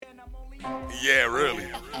Yeah, really.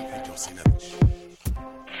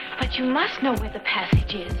 But you must know where the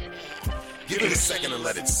passage is. Give it a second and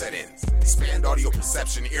let it set in. Expand audio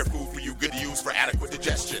perception, ear food for you, good to use for adequate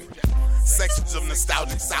digestion. Sections of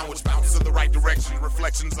nostalgic sound which bounce in the right direction.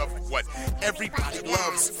 Reflections of what everybody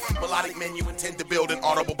loves. Melodic menu intend to build an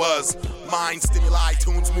audible buzz. Mind stimuli,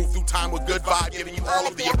 tunes move through time with good vibe, giving you all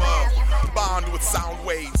of the above. Bond with sound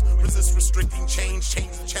waves. Resist restricting change.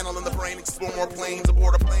 Change the channel in the brain. Explore more planes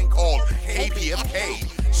aboard a plane called KPFK.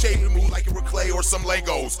 Shape and move like it were clay or some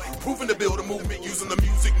Legos. Proven to build a movement using the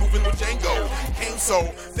music, moving with Django. Came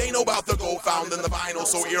so, they know about the gold found in the vinyl,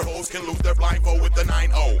 so ear holes can lose their blindfold with the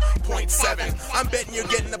 90.7. I'm betting you're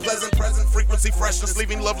getting a pleasant present, frequency freshness,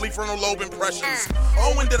 leaving lovely frontal lobe impressions.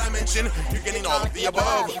 Oh, and did I mention, you're getting all of the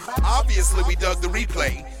above. Obviously, we dug the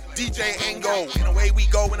replay. DJ Ango, and away we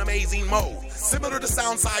go in amazing mode. Similar to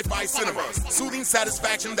sound sci-fi cinema. Soothing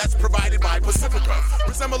satisfaction that's provided by Pacifica.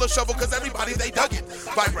 Resemble a shovel cause everybody they dug it.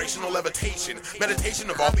 Vibrational levitation, meditation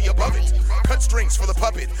of all the above it. Cut strings for the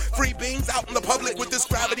puppet. Free beings out in the public with this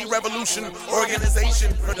gravity revolution.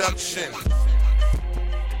 Organization production.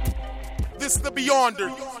 This is the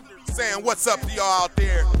Beyonder saying what's up to y'all out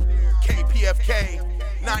there. KPFK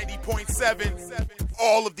 90.7.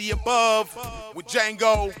 All of the above with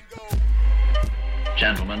Django.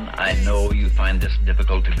 Gentlemen, I know you find this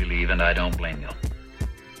difficult to believe, and I don't blame you.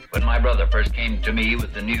 When my brother first came to me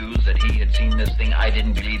with the news that he had seen this thing, I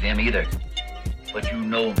didn't believe him either. But you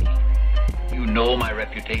know me. You know my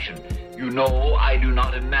reputation. You know I do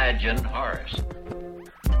not imagine horrors.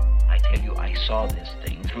 I tell you, I saw this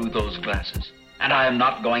thing through those glasses, and I am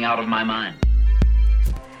not going out of my mind.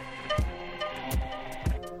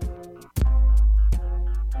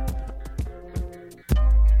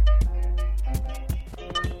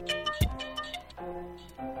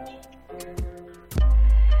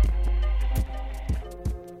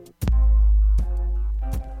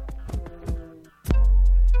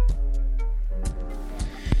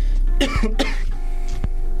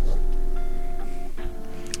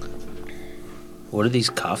 What are these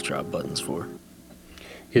cough drop buttons for?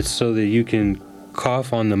 It's so that you can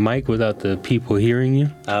cough on the mic without the people hearing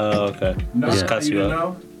you. Oh, okay. No, Just cuss you up.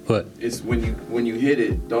 know? What? It's when you hit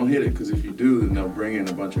it, don't hit it, because if you do, then they'll bring in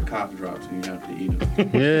a bunch of cough drops and you have to eat them.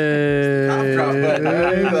 Yeah. Cough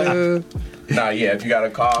drop button. Nah, yeah, if you got a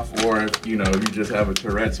cough, or if, you just have a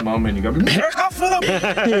Tourette's moment, you go, cough for them!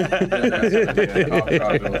 Cough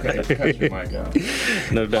drop, okay, cut your mic out.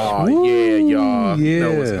 No doubt. Oh, yeah, y'all yeah.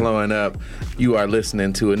 know what's glowing up. You are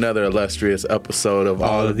listening to another illustrious episode of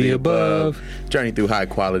All of the Above. Journey through high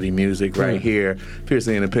quality music right here.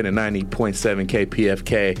 Fiercely Independent 90.7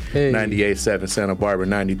 KPFK, Hey. 98.7 Santa Barbara,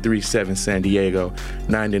 93.7 San Diego,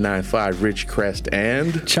 99.5 Ridgecrest,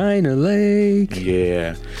 and China Lake.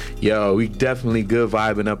 yeah. Yo, we definitely good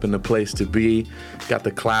vibing up in the place to be. Got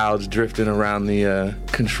the clouds drifting around the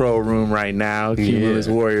control room right now. Cumulus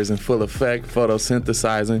Warriors in full effect,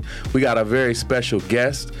 photosynthesizing. We got a very special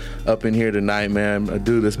guest up in here tonight, man. A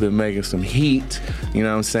dude that's been making some heat. You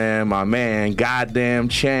know what I'm saying? My man, Goddamn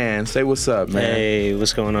Chan. Say what's up, man. Hey,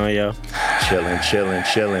 what's going on, yo? Chilling.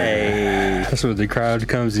 Hey. That's where the crowd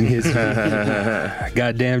comes and hits.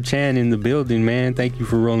 Goddamn Chan in the building, man. Thank you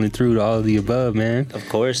for rolling through to All of the Above, man. Of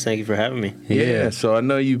course, thank you for having me. Yeah, so I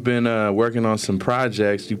know you've been working on some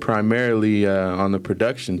projects. You primarily on the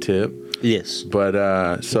production tip. Yes. But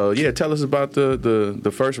tell us about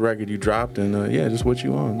the first record you dropped, and just what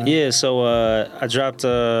you on. Man. Yeah, so I dropped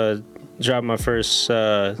my first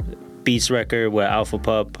Beats record with Alpha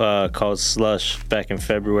Pup called Slush back in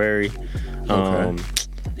February. Okay.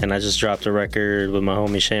 And I just dropped a record with my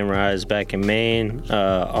homie Shane Rise back in Maine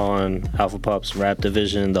on Alpha Pup's rap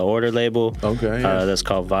division, the Order label. Okay. Yeah. That's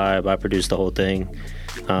called Vibe. I produced the whole thing.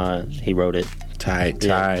 He wrote it. Tight.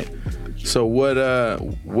 So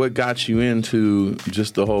what got you into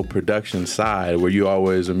just the whole production side? Were you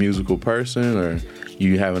always a musical person, or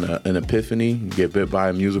you having an epiphany? You get bit by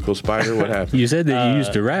a musical spider? What happened? You said that you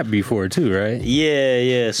used to rap before too, right?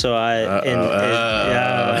 Yeah. So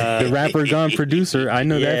The rapper gone producer. I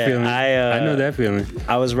know that feeling. I know that feeling.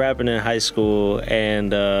 I was rapping in high school,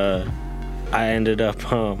 and I ended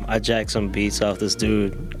up I jacked some beats off this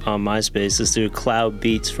dude on MySpace. This dude Cloud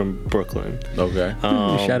Beats from Brooklyn. Okay.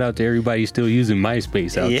 Shout out to everybody still using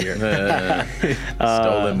MySpace out there.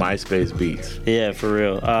 Stolen MySpace beats. Yeah, for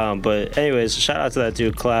real. But anyways, shout out to that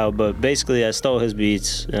dude Cloud. But basically, I stole his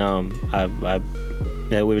beats. I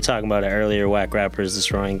Yeah, we were talking about it earlier. Whack rappers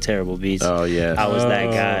destroying terrible beats. Oh yeah. I was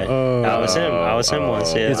that guy. I was him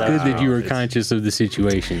once. Yeah, It's good that you were conscious of the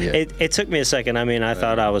situation. Yeah. It took me a second. I mean, I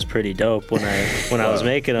thought I was pretty dope when I was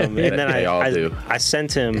making them, and then I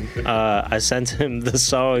sent him the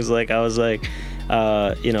songs. Like I was like,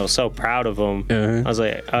 so proud of him. I was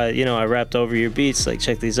like, I rapped over your beats. Like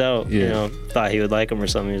check these out. Yeah. Thought he would like them or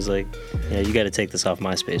something. He was like, you got to take this off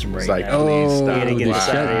MySpace right like, now. please stop. Get it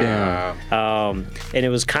shut down. And it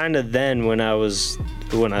was kind of then when I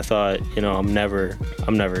thought, I'm never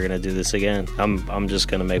gonna do this again. I'm just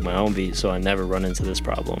gonna make my own beat, so I never run into this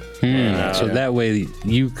problem. So that way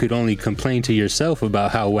you could only complain to yourself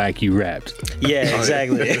about how whack you rapped. Yeah,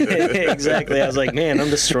 exactly. Exactly. I was like, man, I'm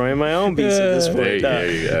destroying my own beats at this point.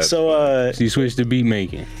 So you switched to beat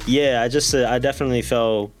making. Yeah, I definitely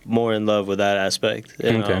fell more in love with that aspect,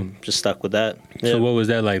 and just stuck with that. Yeah. So what was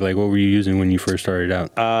that like? Like, what were you using when you first started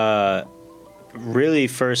out? Really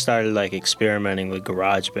first started like experimenting with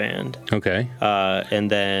GarageBand. Okay. And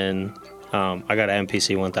then I got an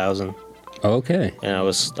MPC 1000. Okay. And I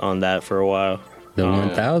was on that for a while. The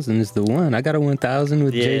 1000 is the one. I got a 1000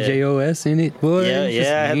 with JJOS in it, boy.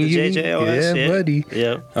 Yeah, I had the JJOS. Yeah, buddy.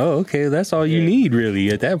 Yeah. Oh, okay. That's all you need, really,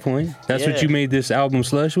 at that point. That's what you made this album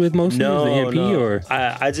Slush with mostly? No, the MP, or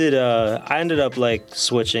I did. I ended up like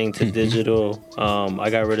switching to digital. I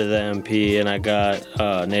got rid of the MP and I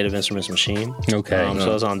got Native Instruments Machine. Okay. So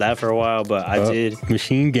I was on that for a while, but I did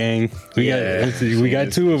Machine Gang. We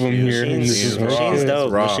got two of them here. Machine's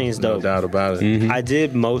dope. Machine's dope. No doubt about it. I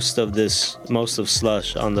did most of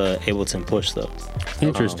Slush on the Ableton Push though.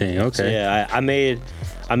 Interesting. Okay. So yeah, I made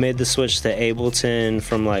the switch to Ableton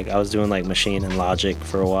from like I was doing like Machine and Logic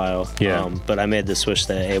for a while. Yeah. But I made the switch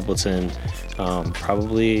to Ableton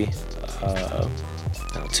probably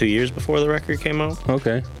 2 years before the record came out.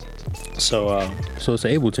 Okay. So it's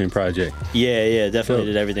an Ableton project. Yeah, definitely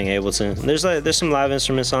did everything Ableton. There's some live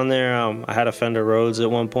instruments on there. I had a Fender Rhodes at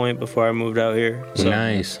one point before I moved out here. So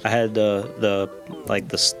nice. I had the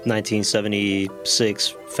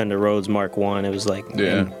 1976 Fender Rhodes Mark I. It was like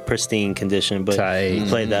in pristine condition, but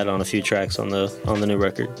played that on a few tracks on the new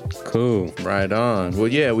record. Cool. Right on. Well,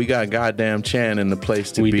 yeah, we got goddamn Chan in the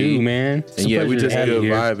place to be. We do, man. And we just good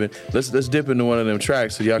vibing. Let's dip into one of them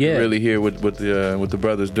tracks so y'all can really hear what the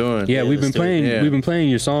brothers doing. Yeah, we've been playing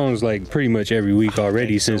your songs like pretty much every week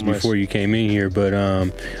already since before you came in here. But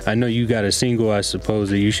I know you got a single, I suppose,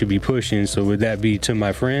 that you should be pushing. So would that be To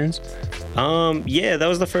My Friends? Yeah, that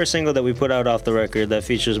was the first single that we put out off the record that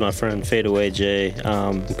features my friend Fade Away Jay,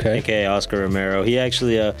 aka Oscar Romero. He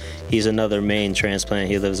actually he's another Maine transplant.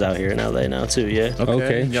 He lives out here in LA now too. Yeah.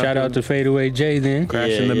 Okay. Shout out to Fade Away Jay then.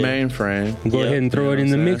 Crashing the mainframe. Go ahead and throw it in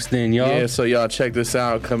the mix then, y'all. Yeah, so y'all check this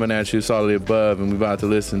out. Coming at you, it's all the above, and we about to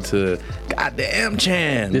listen to goddamn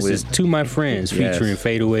Chan. This is To My Friends featuring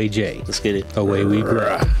Fade Away Jay. Let's get it. Away we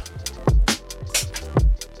grow.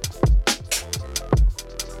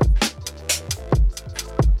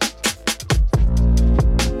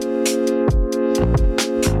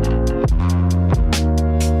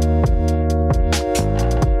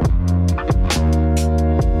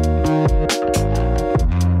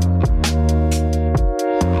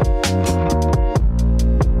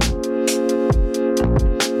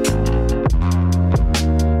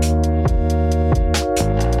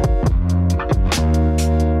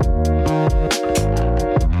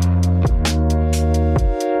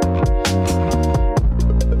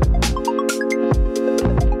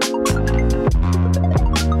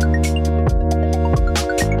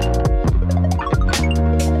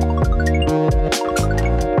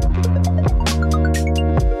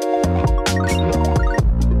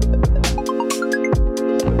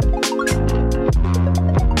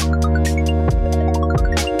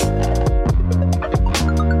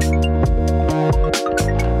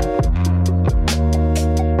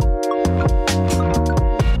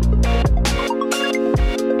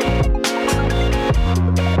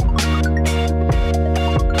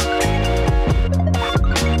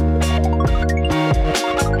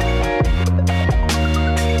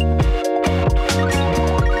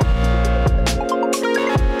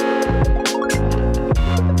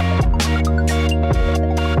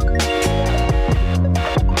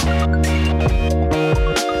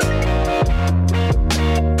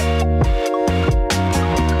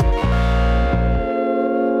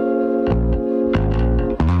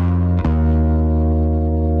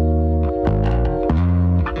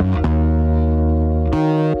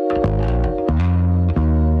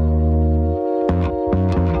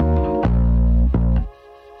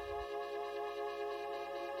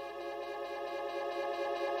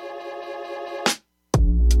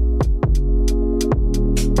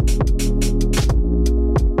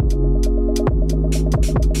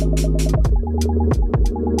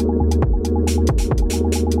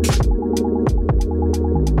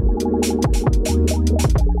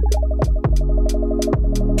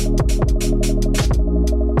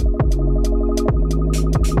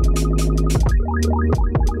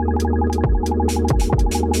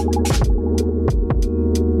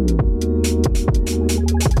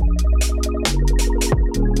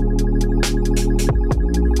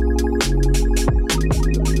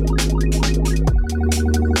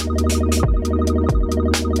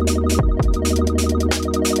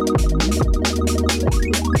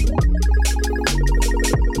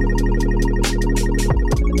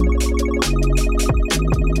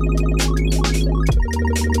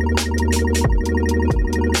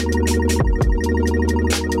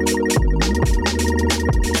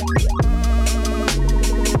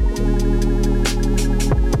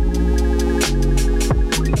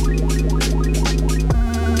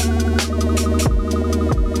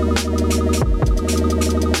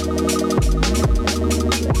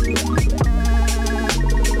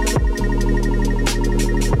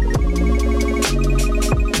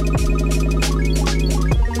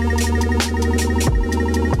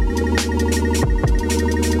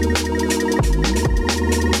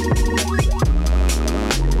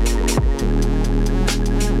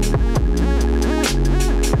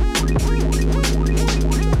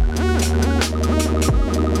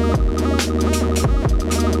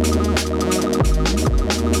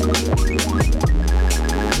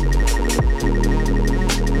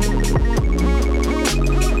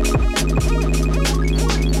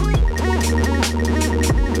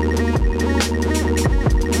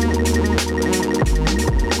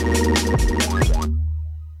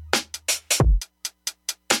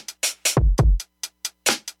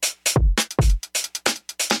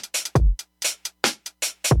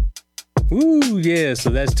 Yeah, so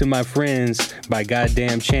that's To My Friends by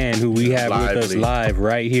Goddamn Chan, who we have with us live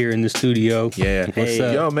right here in the studio. Yeah. What's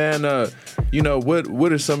up? Yo, man,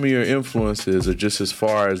 what are some of your influences, or just as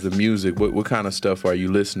far as the music, what kind of stuff are you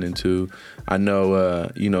listening to? I know,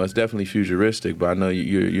 it's definitely futuristic, but I know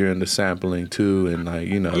you're into sampling too, and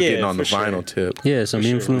getting on the vinyl tip. Yeah, some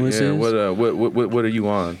influences. Yeah, what are you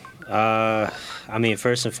on? I mean,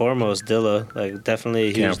 first and foremost, Dilla. Like, definitely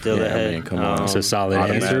a huge Dilla head. I mean, come on. It's a solid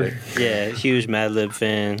answer. Yeah, huge Madlib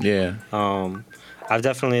fan. Yeah. I've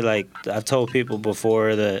definitely, I've told people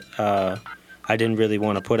before that I didn't really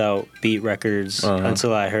want to put out beat records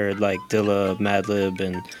until I heard, Dilla, Madlib,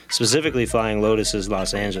 and specifically Flying Lotus's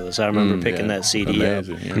Los Angeles. I remember picking that CD up,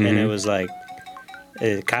 and it was like,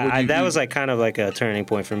 that was kind of like a turning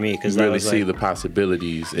point for me, because you really see the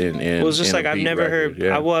possibilities in it was just like I've never record.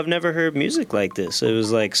 heard I've never heard music like this. It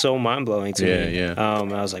was like so mind-blowing to me.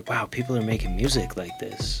 I was like, wow, people are making music like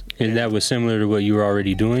this. And that was similar to what you were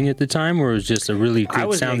already doing at the time, or it was just a really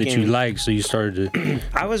good sound that you liked, so you started to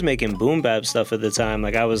I was making boom bap stuff at the time.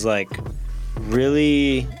 Like, I was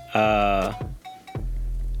really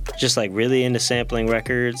just really into sampling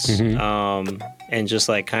records. And just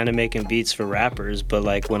kind of making beats for rappers. But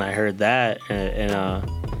when I heard that,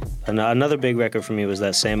 and another big record for me was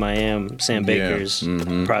that Sam Baker's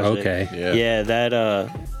project. Okay. Yeah,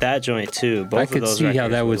 that joint too. Both I could of those see how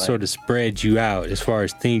that would sort of spread you out as far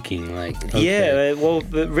as thinking. Yeah, well,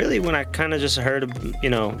 but really when I kind of just heard,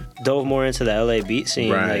 dove more into the LA beat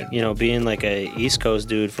scene, right. Being a East Coast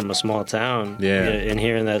dude from a small town, and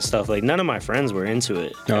hearing that stuff, none of my friends were into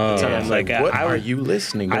it at the time. What are you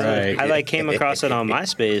listening to? I came across it on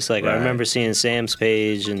MySpace. Right. I remember seeing Sam's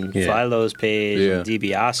page and Philo's page and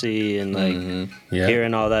DiBiase, and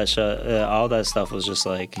hearing all that stuff was just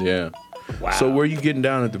wow. So were you getting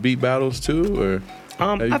down at the beat battles too, or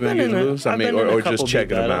have you been getting loose? Or just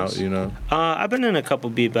checking them out, I've been in a couple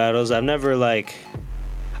beat battles. I've never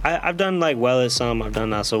I've done well at some. I've done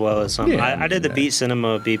not so well at some. I did the Beat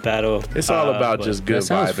Cinema beat battle. It's all about just good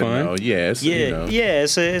vibing, though. Yeah,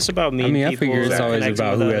 it's about meeting people. I figure it's always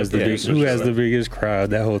about who has the biggest crowd.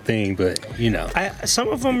 That whole thing, but some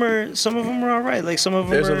of them are all right. Some of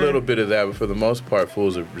them. There's a little bit of that, but for the most part,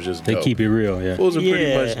 fools are just dope. They keep it real. Yeah, fools are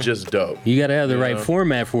pretty much just dope. You got to have the right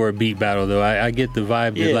format for a beat battle, though. I get the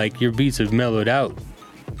vibe that your beats have mellowed out.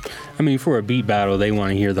 I mean, for a beat battle, they want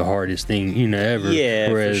to hear the hardest thing, ever. Yeah,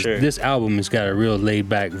 whereas for sure. This album has got a real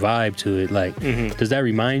laid-back vibe to it. Does that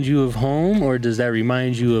remind you of home, or does that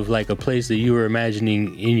remind you of a place that you were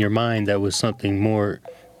imagining in your mind that was something more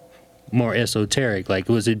esoteric?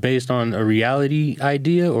 Was it based on a reality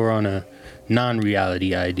idea or on a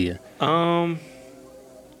non-reality idea?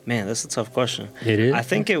 Man, that's a tough question. It is? I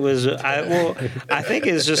think it was. I think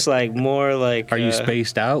it's just more like. Are you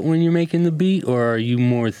spaced out when you're making the beat, or are you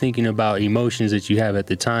more thinking about emotions that you have at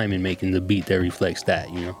the time and making the beat that reflects that?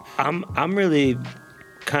 I'm really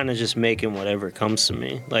kind of just making whatever comes to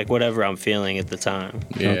me, whatever I'm feeling at the time.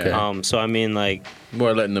 Yeah. Okay. So I mean,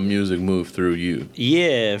 more letting the music move through you.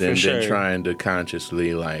 Yeah, for sure. Than trying to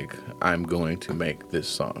consciously I'm going to make this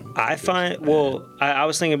song. I find I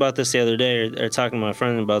was thinking about this the other day, or talking to my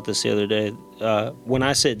friend about this the other day. When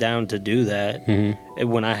I sit down to do that,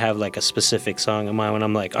 when I have a specific song in mind, when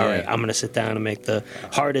I'm all right, I'm gonna sit down and make the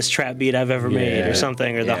hardest trap beat I've ever made, or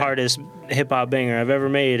something, or the hardest hip hop banger I've ever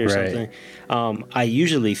made, or something. I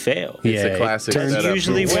usually fail. It's a classic. That's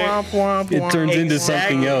usually where it turns into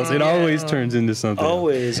something else. It always turns into something.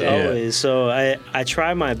 Always. So I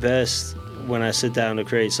try my best when I sit down to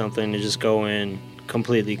create something to just go in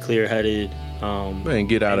completely clear-headed. And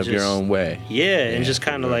get out of your own way. Yeah, and just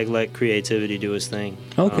kind of let creativity do its thing.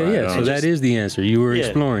 Okay, so that is the answer. You were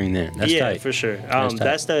exploring there. That's tight. For sure.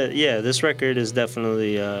 This record is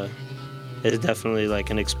definitely an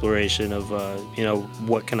exploration of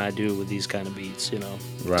what can I do with these kind of beats,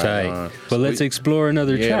 Right. Tight. But let's explore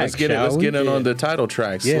another track. Let's get in on the title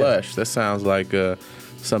track, Slush. That sounds like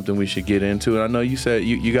something we should get into. And I know you said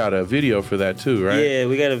you got a video for that too, right? Yeah,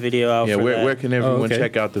 we got a video out for that. Where can everyone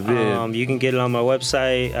check out the vid? You can get it on my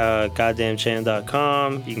website,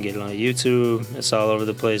 goddamnchan.com. You can get it on YouTube. It's all over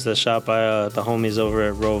the place. That's shot by the homies over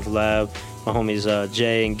at Rove Lab. My homies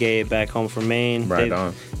Jay and Gabe back home from Maine.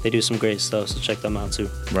 They do some great stuff, so check them out too.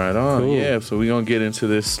 Right on. Cool. Yeah, so we're going to get into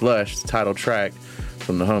this Slush title track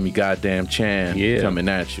from the homie Goddamn Chan coming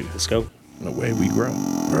at you. Let's go. The way we grow.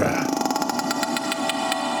 Right.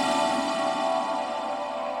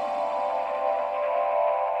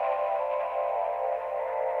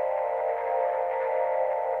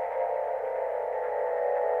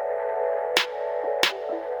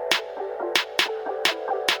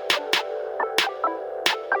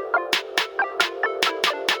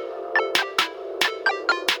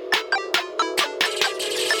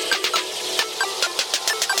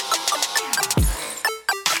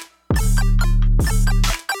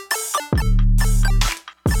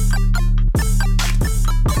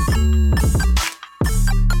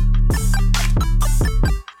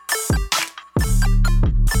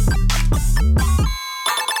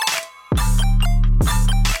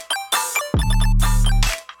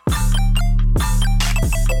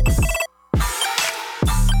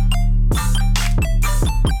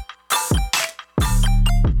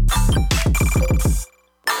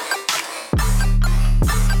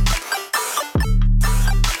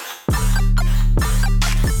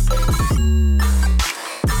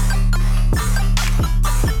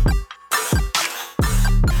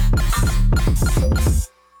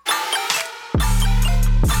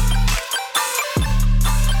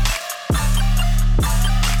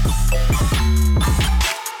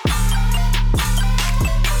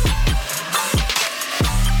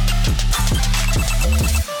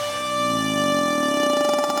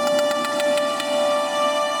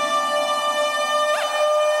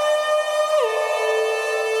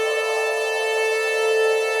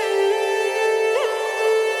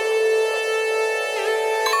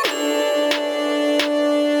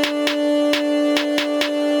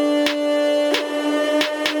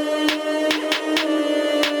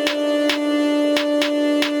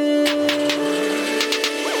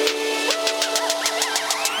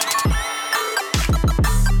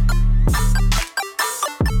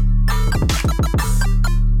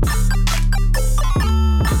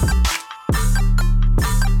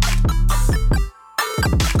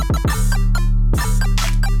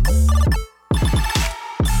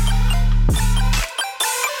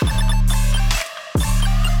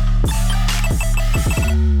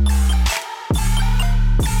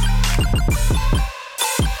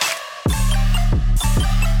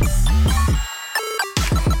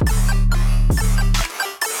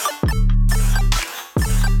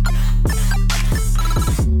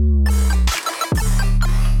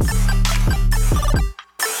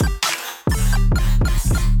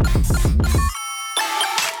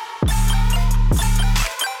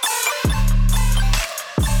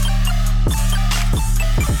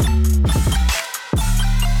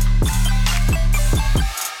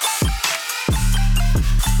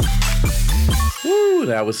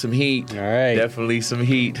 That was some heat. All right. Definitely some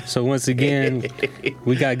heat. So once again,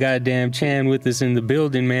 we got goddamn Chan with us in the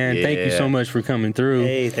building, man. Yeah. Thank you so much for coming through.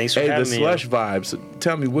 Hey, thanks for having the me. Slush vibes.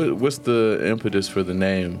 Tell me, what's the impetus for the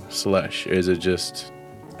name Slush? Or is it just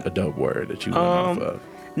a dope word that you went off of?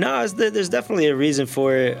 No, there's definitely a reason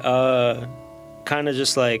for it. Kind of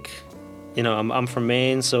just like, you know, I'm from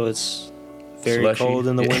Maine, so it's very Slushy. cold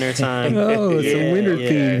in the wintertime. Oh, it's a winter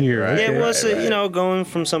theme here. Right. Okay. Yeah, well, you know, going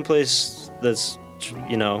from someplace that's,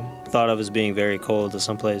 you know, thought of as being very cold to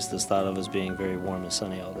someplace that's thought of as being very warm and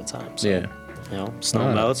sunny all the time. So, Yeah. you know,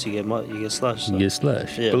 snow melts, you get slush. So. You get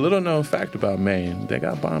slush. Yeah. But little known fact about Maine, they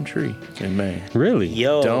got Bomb Tree in Maine. Really?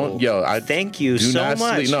 Thank you do so not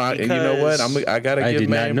much. sleep. No, and you know what? I gotta I give did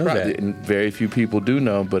not Maine know props. that. And very few people do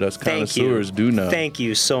know, but us connoisseurs do know. Thank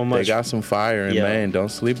you so They much. got some fire in Maine. Don't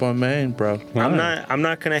sleep on Maine, bro. I'm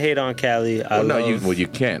not gonna hate on Cali. You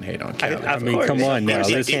can't hate on Cali. I mean, come on now.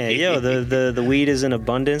 You can't. Yo, the weed is in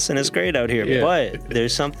abundance and it's great out here. Yeah. But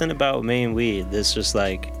there's something about Maine weed that's just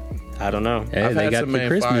like, I don't know. Hey, I've they had got some the Maine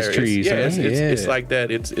Christmas fire. trees. It's like that.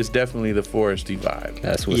 It's definitely the foresty vibe.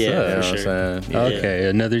 That's what's Yeah, up. You know for what sure. I'm saying? Okay,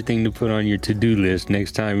 another thing to put on your to-do list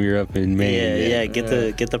next time you're up in Maine. Yeah, get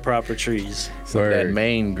the proper trees. So that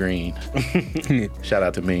Maine green. Shout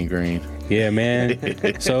out to Maine Green. Yeah, man.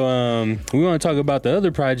 So we want to talk about the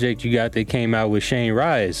other project you got that came out with Shane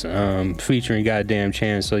Rise, featuring goddamn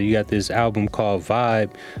Chan. So you got this album called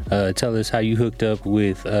Vibe. Tell us how you hooked up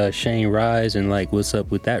with Shane Rise and like what's up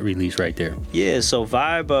with that release right there. Yeah, so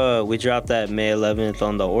Vibe, we dropped that May 11th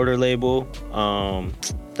on the Order label.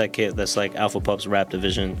 That's like Alpha Pup's rap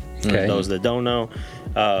division, for those that don't know.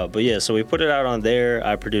 But yeah, so we put it out on there.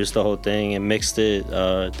 I produced the whole thing and mixed it.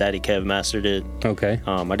 Daddy Kev mastered it. Okay.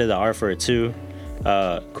 I did the art for it too.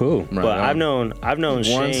 Cool. But I've known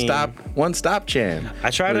Shane. One stop Chan. I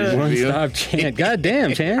try to One stop Chan.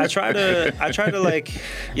 Goddamn, Chan. I try to like,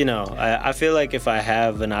 you know, I feel like if I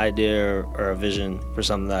have an idea or a vision for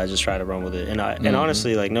something, I just try to run with it. And and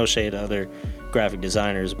honestly, like, no shade to other graphic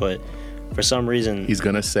designers, but for some reason He's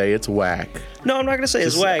gonna say it's whack. No, I'm not gonna say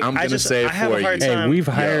it's whack. I'm gonna say it I have for a hard you. time. Hey, we've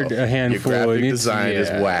hired a handful. Your graphic and design is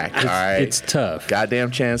whack. All right, it's tough.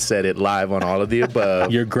 Goddamn Chan said it live on all of the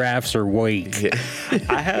above. Your graphs are weak.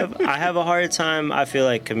 I have a hard time, I feel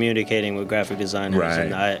like, communicating with graphic designers. Right.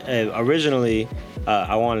 And I originally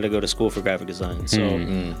I wanted to go to school for graphic design, so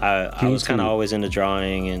I was kind of always into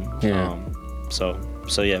drawing and so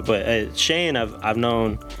yeah. But Shane, I've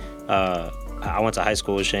known. I went to high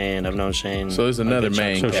school with Shane. I've known Shane. So there's another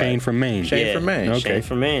Maine. So Shane from Maine. Shane from Maine. Okay. Shane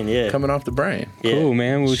from Maine, yeah. Coming off the brain. Yeah. Cool,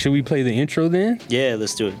 man. Well, should we play the intro then? Yeah,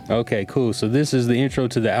 let's do it. Okay, cool. So this is the intro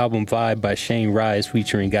to the album Vibe by Shane Rise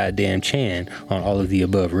featuring goddamn Chan on All of the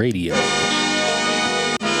Above Radio.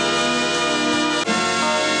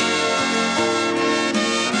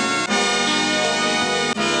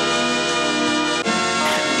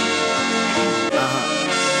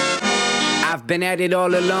 Been at it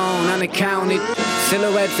all alone, unaccounted.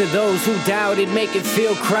 Silhouettes of those who doubted make it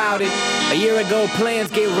feel crowded. A year ago, plans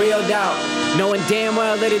get reeled out. Knowing damn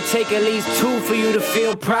well that it'd take at least two for you to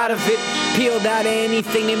feel proud of it. Peeled out of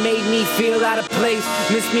anything that made me feel out of place.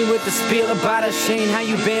 Miss me with the spiel about us, Shane, how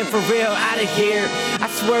you been for real out of here. I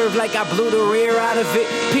swerved like I blew the rear out of it.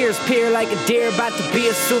 Peers peer like a deer about to be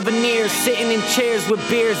a souvenir. Sitting in chairs with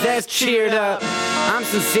beers that's cheered up. I'm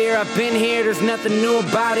sincere, I've been here, there's nothing new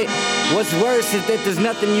about it. What's worse is that there's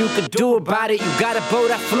nothing you could do about it. You got a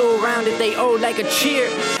boat, I flew around it, they owe like a cheer.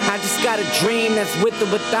 I just got a dream that's with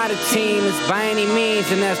or without a team. It's by any means,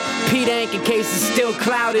 and that's P-Dank in case it's still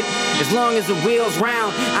clouded. As long as the wheel's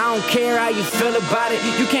round, I don't care how you feel about it.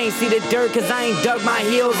 You can't see the dirt cause I ain't dug my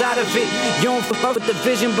heels out of it. You don't fuck with the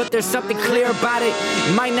vision, but there's something clear about it.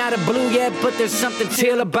 It might not have blew yet, but there's something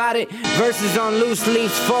teal about it. Verses on loose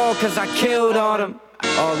leaves fall cause I killed all them.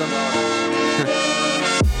 All them.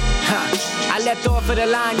 I left off of the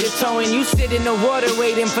line you're towing. You sit in the water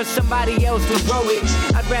waiting for somebody else to row it.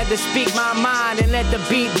 I'd rather speak my mind and let the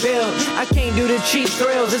beat build. I can't do the cheap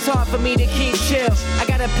thrills, it's hard for me to keep chill. I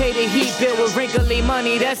gotta pay the heat bill with wrinkly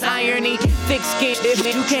money, that's irony. Thick skin, if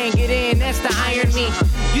you can't get in, that's the irony.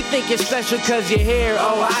 You think you're special cause you're here,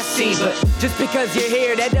 oh I see. But just because you're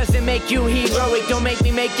here, that doesn't make you heroic. Don't make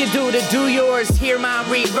me make you do yours, hear mine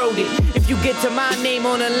rewrote it. If you get to my name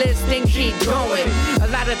on a list, then keep going. A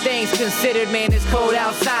lot of things considered, man, it's cold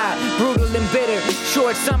outside, brutal and bitter.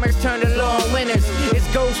 Short summers turn to long winters. It's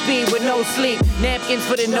ghost speed with no sleep, napkins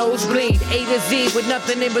for the nosebleed, A to Z with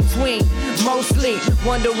nothing in between. Mostly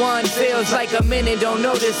 1 to 1 feels like a minute. Don't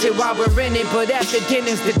notice it while we're in it, but after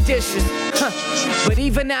dinner's the dishes. But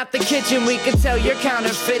even out the kitchen, we can tell you're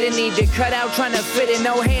counterfeiting. Need to cut out trying to fit in.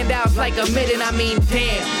 No handouts like a minute. I mean,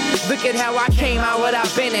 damn. Look at how I came out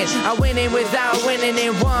without winning. I went in without winning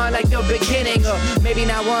and won like the beginning. Or maybe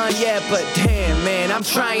not won yet, but damn, man, I'm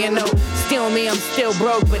trying to. Still me, I'm still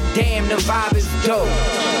broke, but damn, the vibe is dope.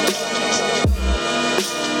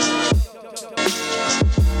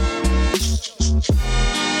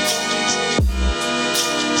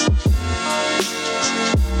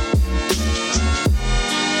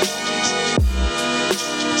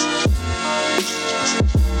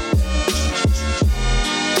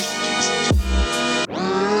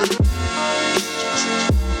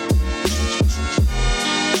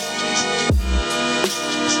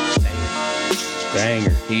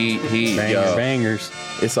 Bangers.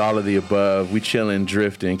 It's all of the above. We chilling,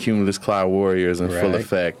 drifting, Cumulus Cloud Warriors in full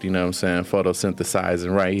effect. You know what I'm saying?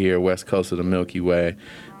 Photosynthesizing right here, west coast of the Milky Way.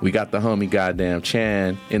 We got the homie Goddamn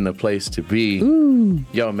Chan in the place to be. Ooh.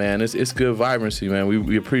 Yo, man, it's good vibrancy, man.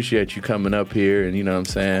 We appreciate you coming up here and, you know what I'm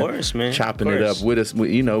saying? Of course, man. Chopping it up with us.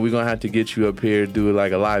 You know, we're going to have to get you up here to do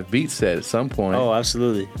like a live beat set at some point. Oh,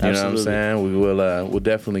 absolutely. You know what I'm saying? We'll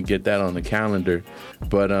definitely get that on the calendar.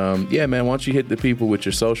 But, yeah, man, why don't you hit the people with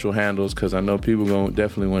your social handles, because I know people going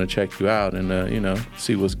definitely want to check you out and, you know,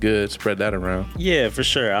 see what's good, spread that around. Yeah, for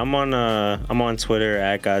sure. I'm on Twitter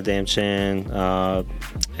at Goddamn Chan.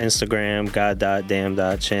 Instagram,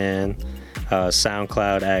 god.damn.chan,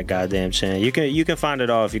 SoundCloud at Goddamn Chan. You can find it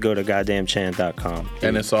all if you go to goddamnchan.com.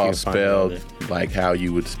 And it's all spelled like how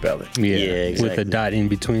you would spell it. Yeah, exactly. With a dot in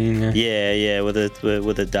between. Yeah, with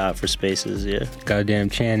a dot for spaces. Yeah. Goddamn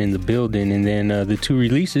Chan in the building, and then the 2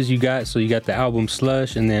 releases you got. So you got the album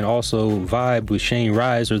Slush, and then also Vibe with Shane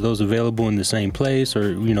Rise. Are those available in the same place,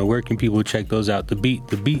 or you know, where can people check those out? The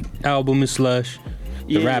beat album is Slush.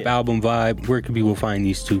 The rap album Vibe. Where can people find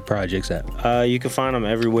these 2 projects at? You can find them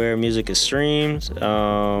everywhere music is streamed.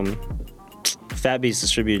 Fat Beats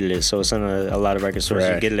distributed it, so it's on a lot of record stores. You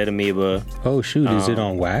can get it at Amoeba. Oh shoot, is it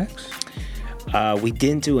on wax? We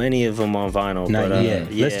didn't do any of them on vinyl. Not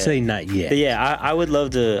yet. Yeah. Let's say not yet. But yeah, I would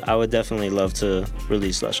definitely love to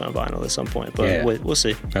release Slush on vinyl at some point. But we'll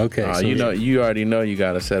see. Okay. So you already know you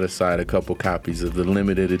got to set aside a couple copies of the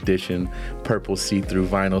limited edition purple see-through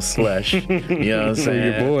vinyl Slush. You know what I'm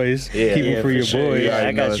saying? For your boys. Yeah. Keep it for your boys. Yeah,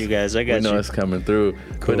 I got you guys. We know it's coming through.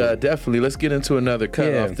 Cool. But definitely, let's get into another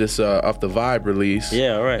cut off this off the Vibe release.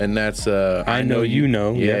 Yeah, all right. And that's I Know You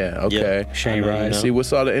Know. Yeah, okay. Yep. Shane Rise. See,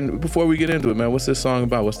 what's all and before we get into it, man, what's this song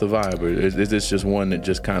about? What's the vibe? Or is this just one that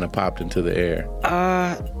just kind of popped into the air?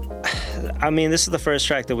 I mean, this is the first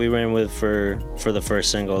track that we ran with for the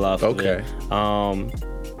first single off of it.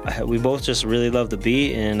 We both just really love the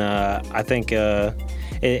beat, and I think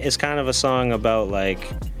it's kind of a song about like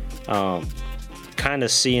kind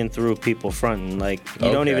of seeing through people fronting. Like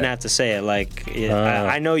you don't even have to say it. Like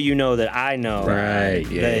I know you know that I know. Right.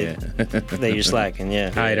 That you're slacking.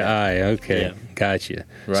 Yeah. Eye to eye. Okay. Yeah. Gotcha.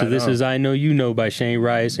 Right so this is I Know You Know by Shane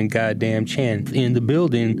Rice and Goddamn Chan in the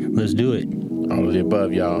building. Let's do it. All of the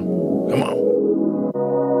above, y'all. Come on.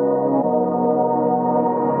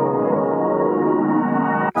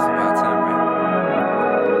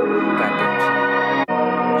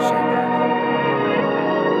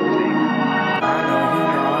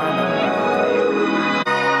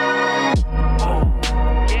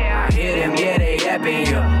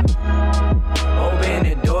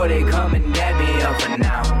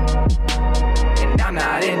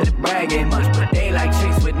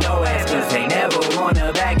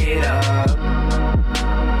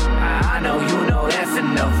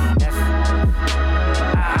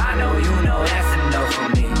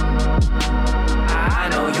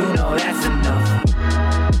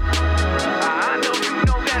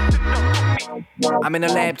 I'm in the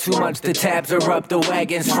lab too much, the tabs are up, the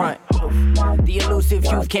wagon's front. The elusive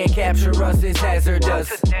youth can't capture us, it's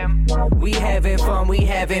hazardous. We having fun, we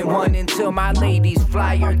haven't won until my lady's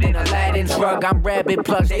flyer than Aladdin's rug. I'm rabbit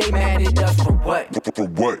plush, they mad at us for what? For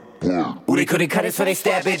what? Ooh, they couldn't cut it, so they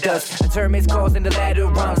stab at us. A term is causing the ladder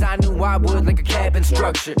rungs. I knew I would like a cabin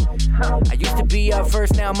structure. I used to be up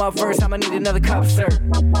first, now I'm up first. I'ma need another cup, sir.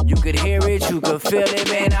 You could hear it, you could feel it,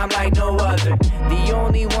 man. I'm like no other. The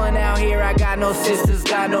only one out here, I got no sisters,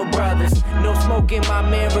 got no brothers. No smoke in my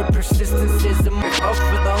mirror, persistence is the most up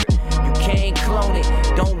for them. You can't clone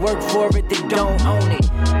it, don't work for it, then don't own it.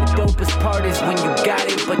 The dopest part is when you got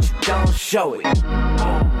it, but you don't show it.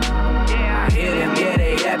 Yeah, I hit him, yeah, they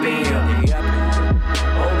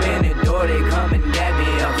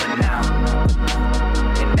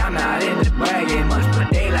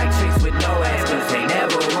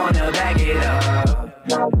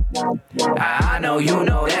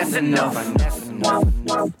that's enough.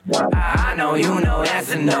 I know you know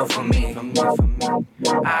that's enough for me.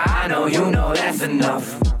 I know you know that's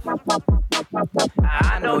enough.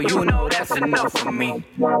 I know you know that's enough for me.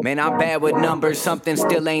 Man, I'm bad with numbers, something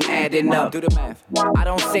still ain't adding up. Do the math. I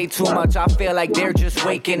don't say too much, I feel like they're just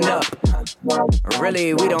waking up.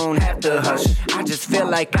 Really, we don't have to hush. I just feel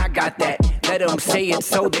like I got that. Let them say it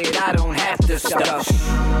so that I don't have to stuff.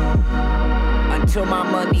 Until my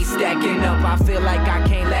money's stacking up, I feel like I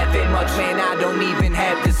can't laugh at much, man, I don't even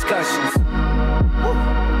have discussions.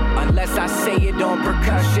 Unless I say it on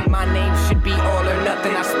percussion, my name should be all or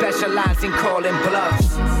nothing. I specialize in calling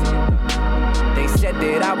bluffs. They said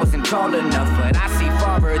that I wasn't tall enough, but I see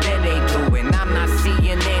farther than they do, and I'm not seeing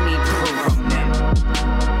any proof from them.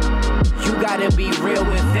 You gotta be real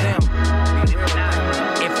with them.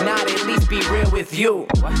 If not, at least be real with you.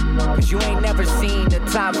 Cause you ain't never seen the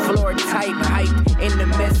top floor type hype in the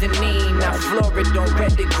mezzanine. Now Florida don't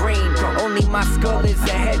red to green. Only my skull is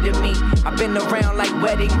ahead of me. I've been around like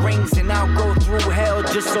wedding rings, and I'll go through hell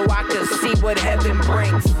just so I can see what heaven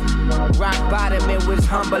brings. Rock bottom, it was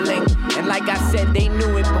humbling. And like I said, they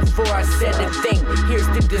knew it before I said a thing. Here's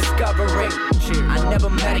the discovery. I never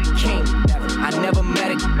met a king. I never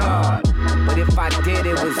met a god. But if I did,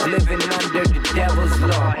 it was living under the devil's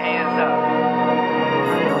law. Hands up.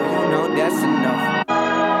 I know you know that's enough. I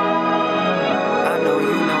know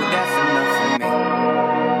you know that's enough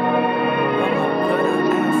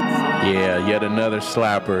for me. Yeah, yet another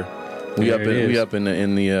slapper. We up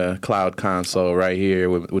in the cloud console right here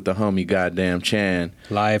with the homie goddamn Chan.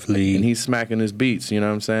 Lively. And he's smacking his beats, you know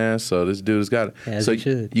what I'm saying? So this dude's got it. As so he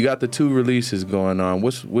should. You got the 2 releases going on.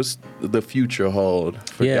 What's the future hold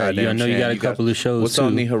for goddamn I know Chan? you got a couple of shows What's too.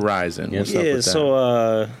 on the horizon? What's up with that?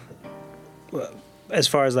 So as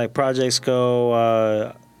far as like projects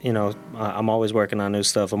go, you know, I'm always working on new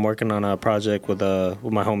stuff. I'm working on a project with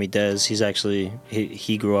my homie Dez. He's actually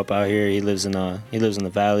he grew up out here. He lives in the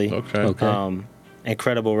Valley. Okay.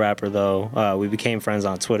 Incredible rapper though. We became friends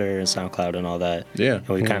on Twitter and SoundCloud and all that. Yeah. And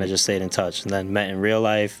we kind of just stayed in touch, and then met in real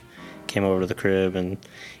life. Came over to the crib, and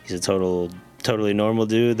he's a totally normal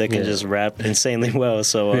dude that can just rap insanely well.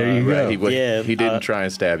 So there you go. He didn't try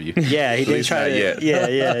and stab you. Yeah, he didn't try to. Yet.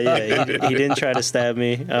 Yeah. He didn't try to stab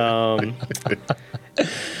me.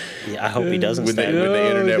 Yeah, I hope he doesn't when stab me. When the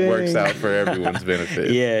internet works out for everyone's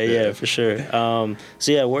benefit. Yeah, for sure. So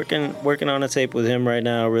yeah, working on a tape with him right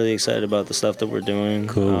now. Really excited about the stuff that we're doing.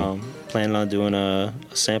 Cool. Planning on doing a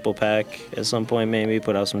sample pack at some point, maybe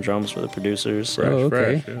put out some drums for the producers.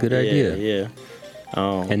 Okay. Good idea. Yeah.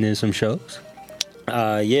 And then some shows?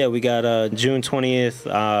 We got June 20th.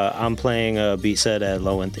 I'm playing a beat set at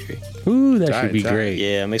Low End Theory. Ooh, that should be great.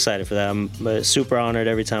 Yeah, I'm excited for that. I'm super honored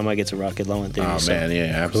every time I get to rock at Low End Theory. Oh, man, yeah,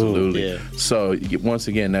 absolutely. Cool. Yeah. So, once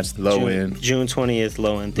again, that's Low End. June 20th,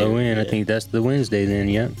 Low End Theory. Low End, I think that's the Wednesday then,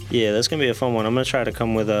 yeah. Yeah, that's going to be a fun one. I'm going to try to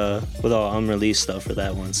come with all unreleased stuff for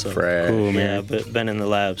that one. So cool, man. Yeah, been in the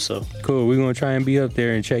lab, so. Cool, we're going to try and be up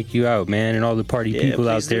there and check you out, man. And all the party people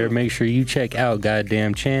out there, make sure you check out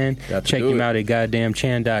Goddamn Chan. Check him out at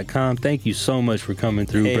goddamnchan.com. Thank you so much for coming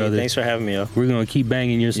through, brother. Thanks for having me, yo. We're going to keep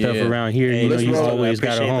banging your stuff around here. Hey, you know you always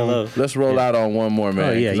got a home. Let's roll out on one more,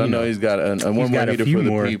 man. Because I know he's got one more heater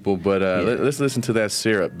for the people. But let's listen to that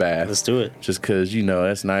syrup bath. Let's do it. Just because,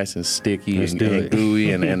 that's nice and sticky and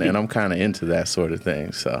gooey. and I'm kind of into that sort of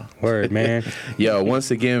thing. So Word, man. Yo,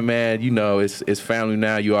 once again, man, it's family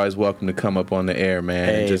now. You always welcome to come up on the air, man.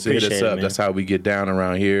 Hey, just hit us up. That's how we get down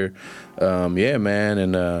around here. Yeah, man.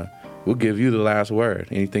 And we'll give you the last word.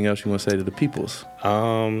 Anything else you want to say to the peoples?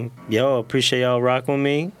 Appreciate y'all rocking with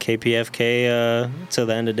me. KPFK till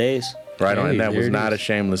the end of days. Right on, and that was not a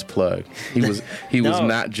shameless plug. He was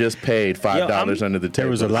not just paid $5 under the table.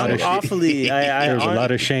 There was a lot of there was a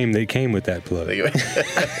lot of shame that came with that plug.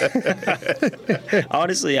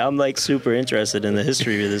 Honestly, I'm like super interested in the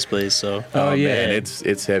history of this place. So man,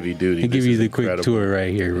 it's heavy duty. I'll give you the quick tour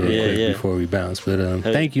right here, real quick before we bounce. But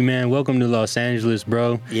thank you, man. Welcome to Los Angeles,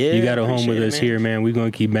 bro. Yeah, you got a home with us here, man. We're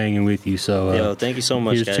gonna keep banging with you. So thank you so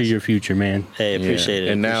much. Here's guys. to your future, man. Hey, appreciate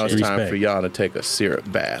it. And now it's time for y'all to take a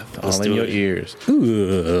syrup bath. Let's all in your ears.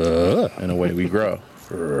 And away we grow.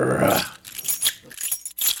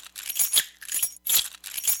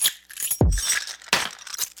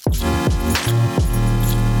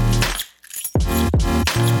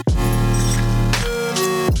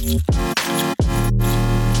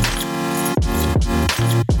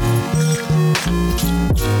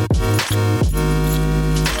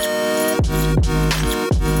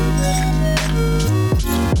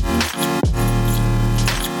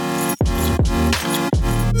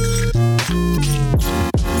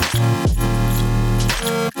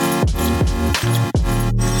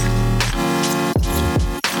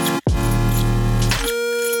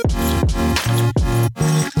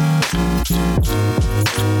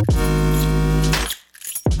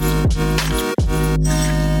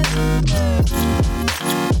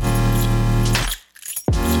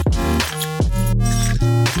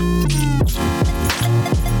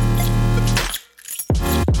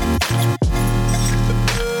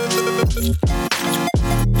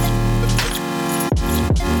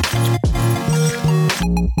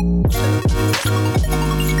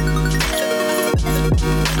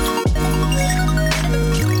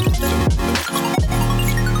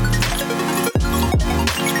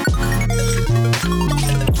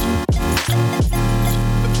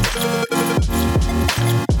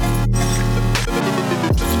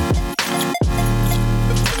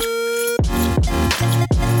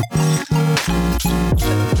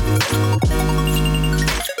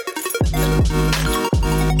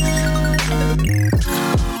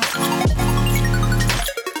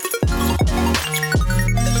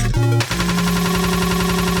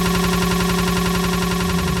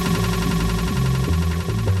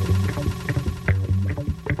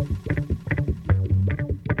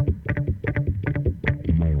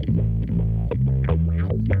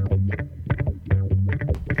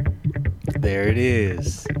 There it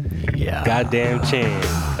is. Yeah. Goddamn Chan.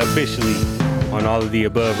 Officially on All of the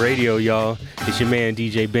Above Radio, y'all. It's your man,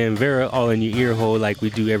 DJ Ben Vera, all in your ear hole like we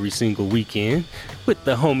do every single weekend. With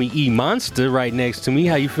the homie E-Monster right next to me.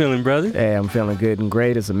 How you feeling, brother? Hey, I'm feeling good and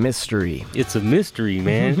great. It's a mystery. It's a mystery,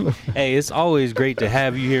 man. Hey, it's always great to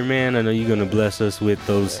have you here, man. I know you're going to bless us with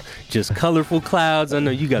those just colorful clouds. I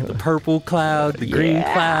know you got the purple cloud, the green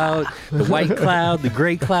cloud, the white cloud, the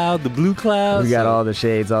gray cloud, the blue cloud. We got all the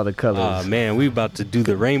shades, all the colors. Oh, man, we about to do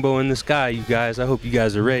the rainbow in the sky, you guys. I hope you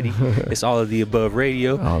guys are ready. It's All of the Above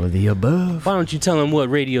Radio. All of the above. Why don't you tell them what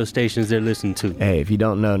radio stations they're listening to? Hey, if you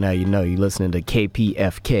don't know, now you know. You're listening to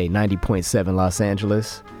KPFK 90.7 Los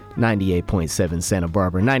Angeles, 98.7 Santa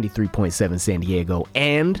Barbara, 93.7 San Diego,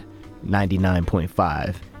 and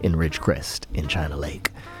 99.5 in Ridgecrest in China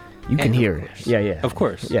Lake. You can hear it. Yeah. Of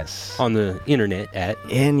course. Yes. On the internet at...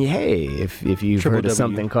 And hey, if you've heard of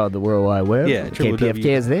something called the World Wide Web, KPFK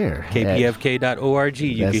is there. KPFK.org.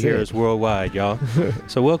 You can hear us worldwide, y'all.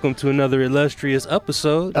 So welcome to another illustrious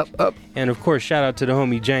episode. Up. And of course, shout out to the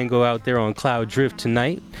homie Django out there on Cloud Drift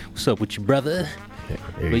tonight. What's up with you, brother?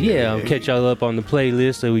 But yeah, I'll catch y'all up on the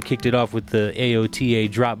playlist. So we kicked it off with the AOTA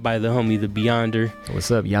drop by the homie The Beyonder.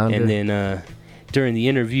 What's up, Yonder? And then during the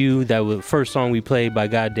interview, that was first song we played by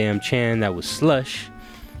Goddamn Chan, that was Slush,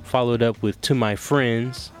 followed up with To My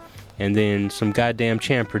Friends, and then some Goddamn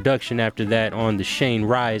Chan production after that on the Shane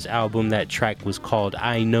Rise album. That track was called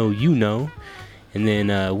I Know You Know, and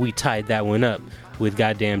then we tied that one up with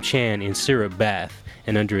Goddamn Chan in Syrup Bath,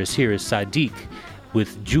 and under us here is Sadiq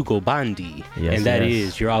with Jugo Bandi, and that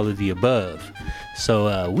is You're All of the Above.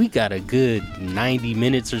 So we got a good 90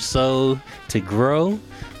 minutes or so to grow.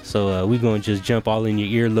 So we're going to just jump all in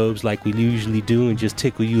your earlobes like we usually do and just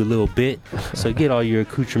tickle you a little bit. So get all your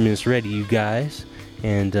accoutrements ready, you guys.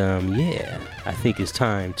 And yeah, I think it's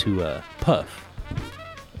time to puff.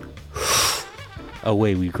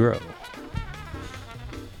 Away we grow.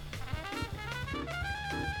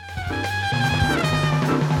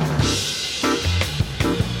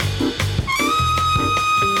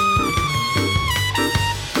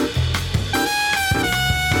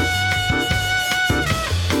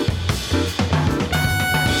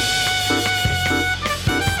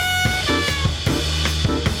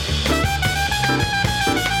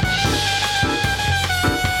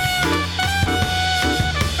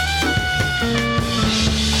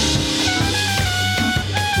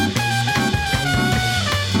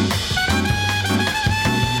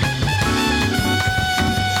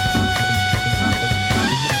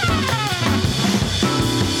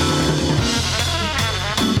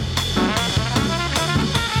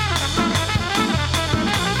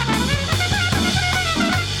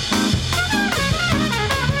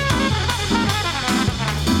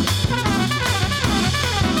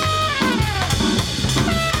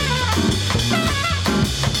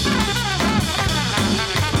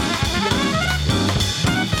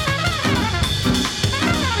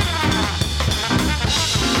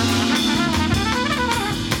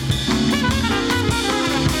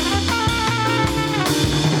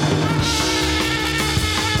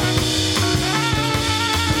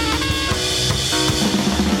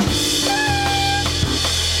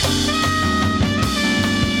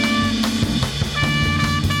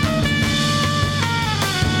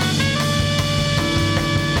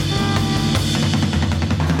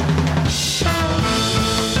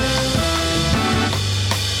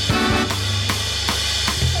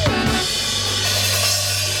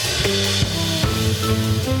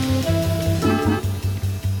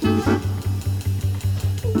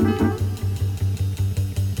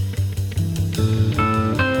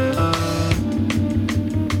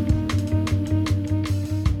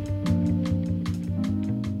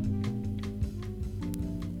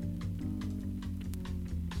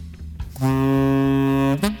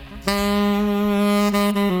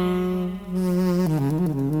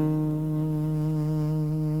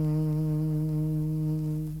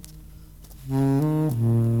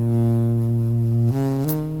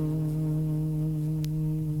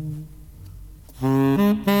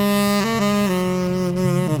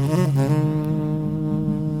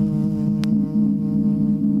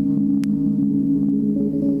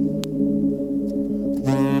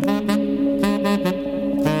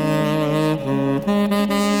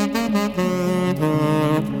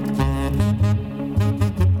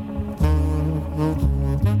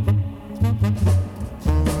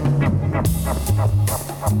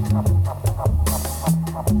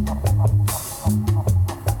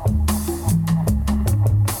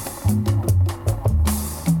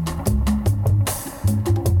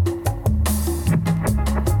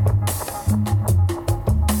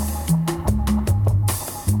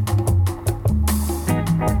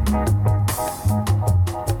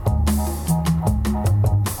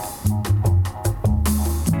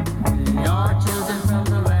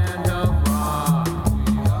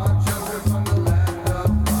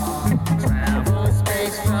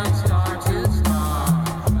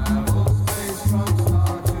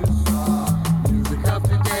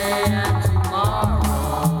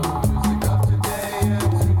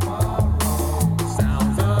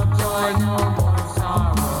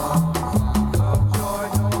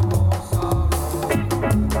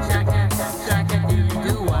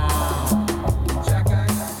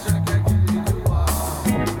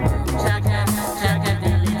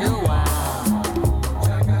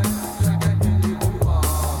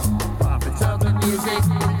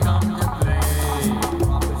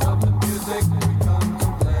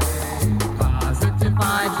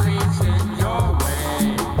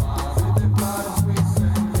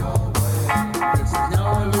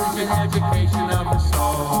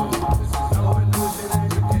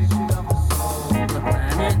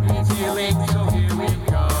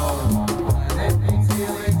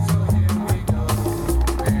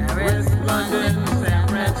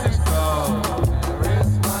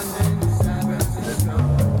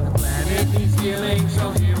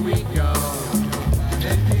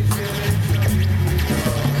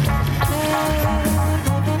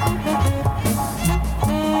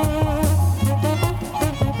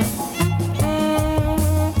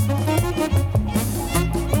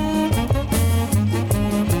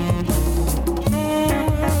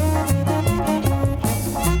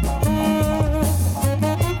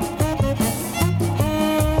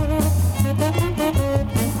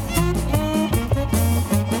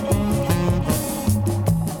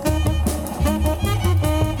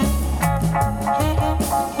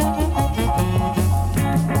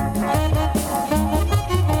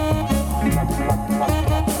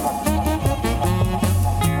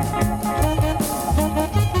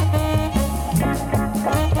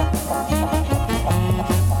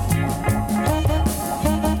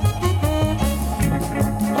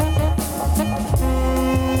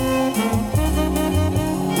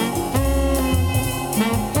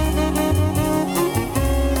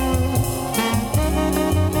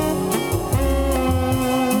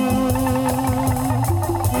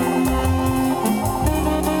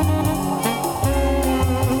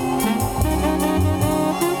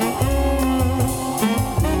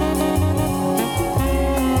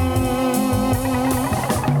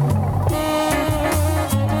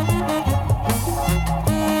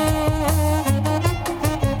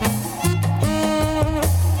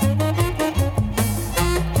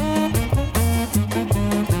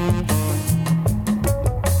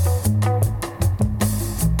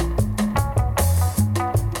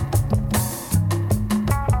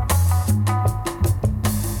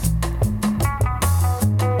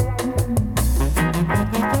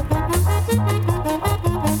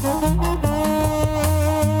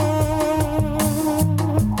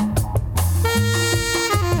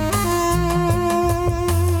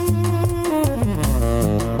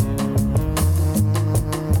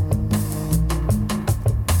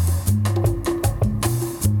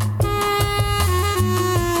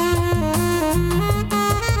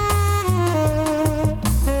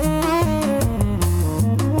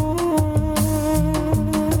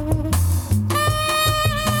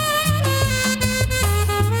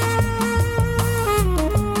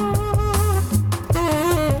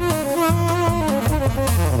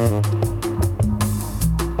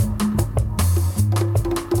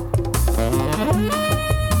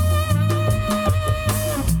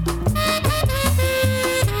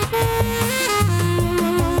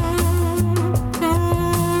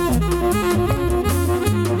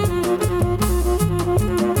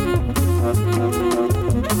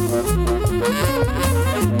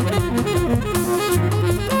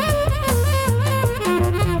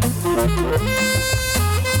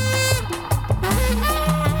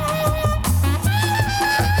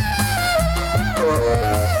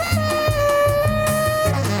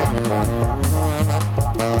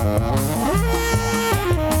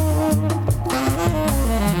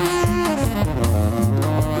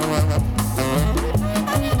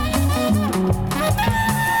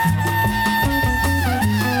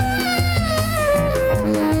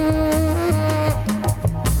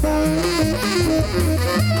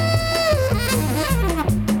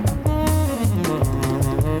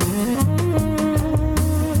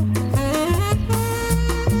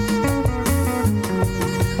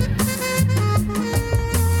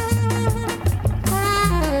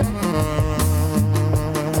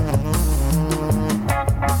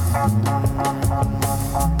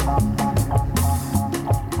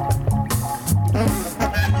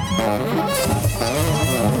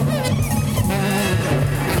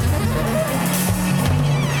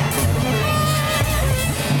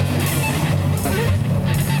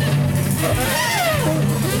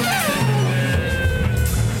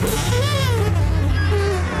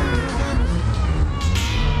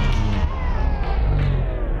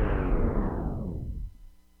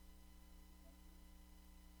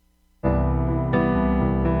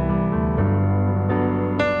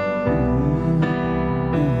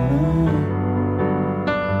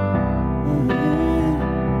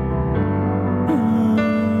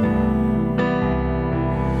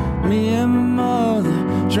 Me and my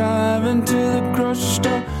mother driving to the grocery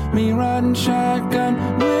store. Me riding shotgun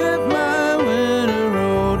with my window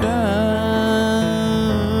rolled down.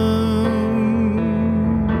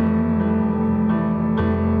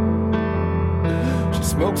 She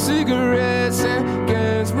smoked cigarettes and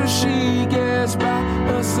gas, but she gets by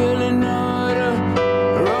hustling harder.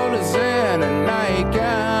 Rollers and a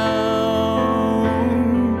nightgown.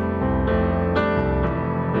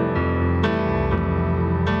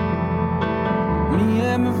 Me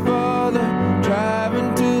and my father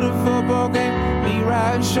driving to the football game. Me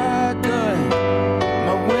riding shotgun,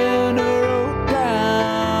 my window rolled down.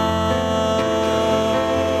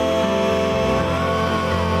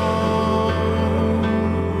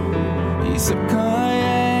 He said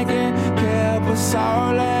cognac and kept us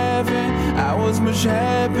all laughing. I was much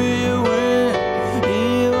happier when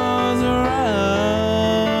he was around.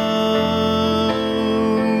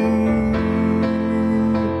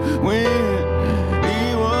 When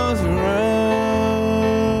he was around.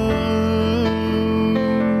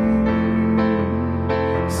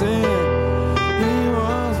 Said he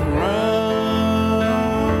was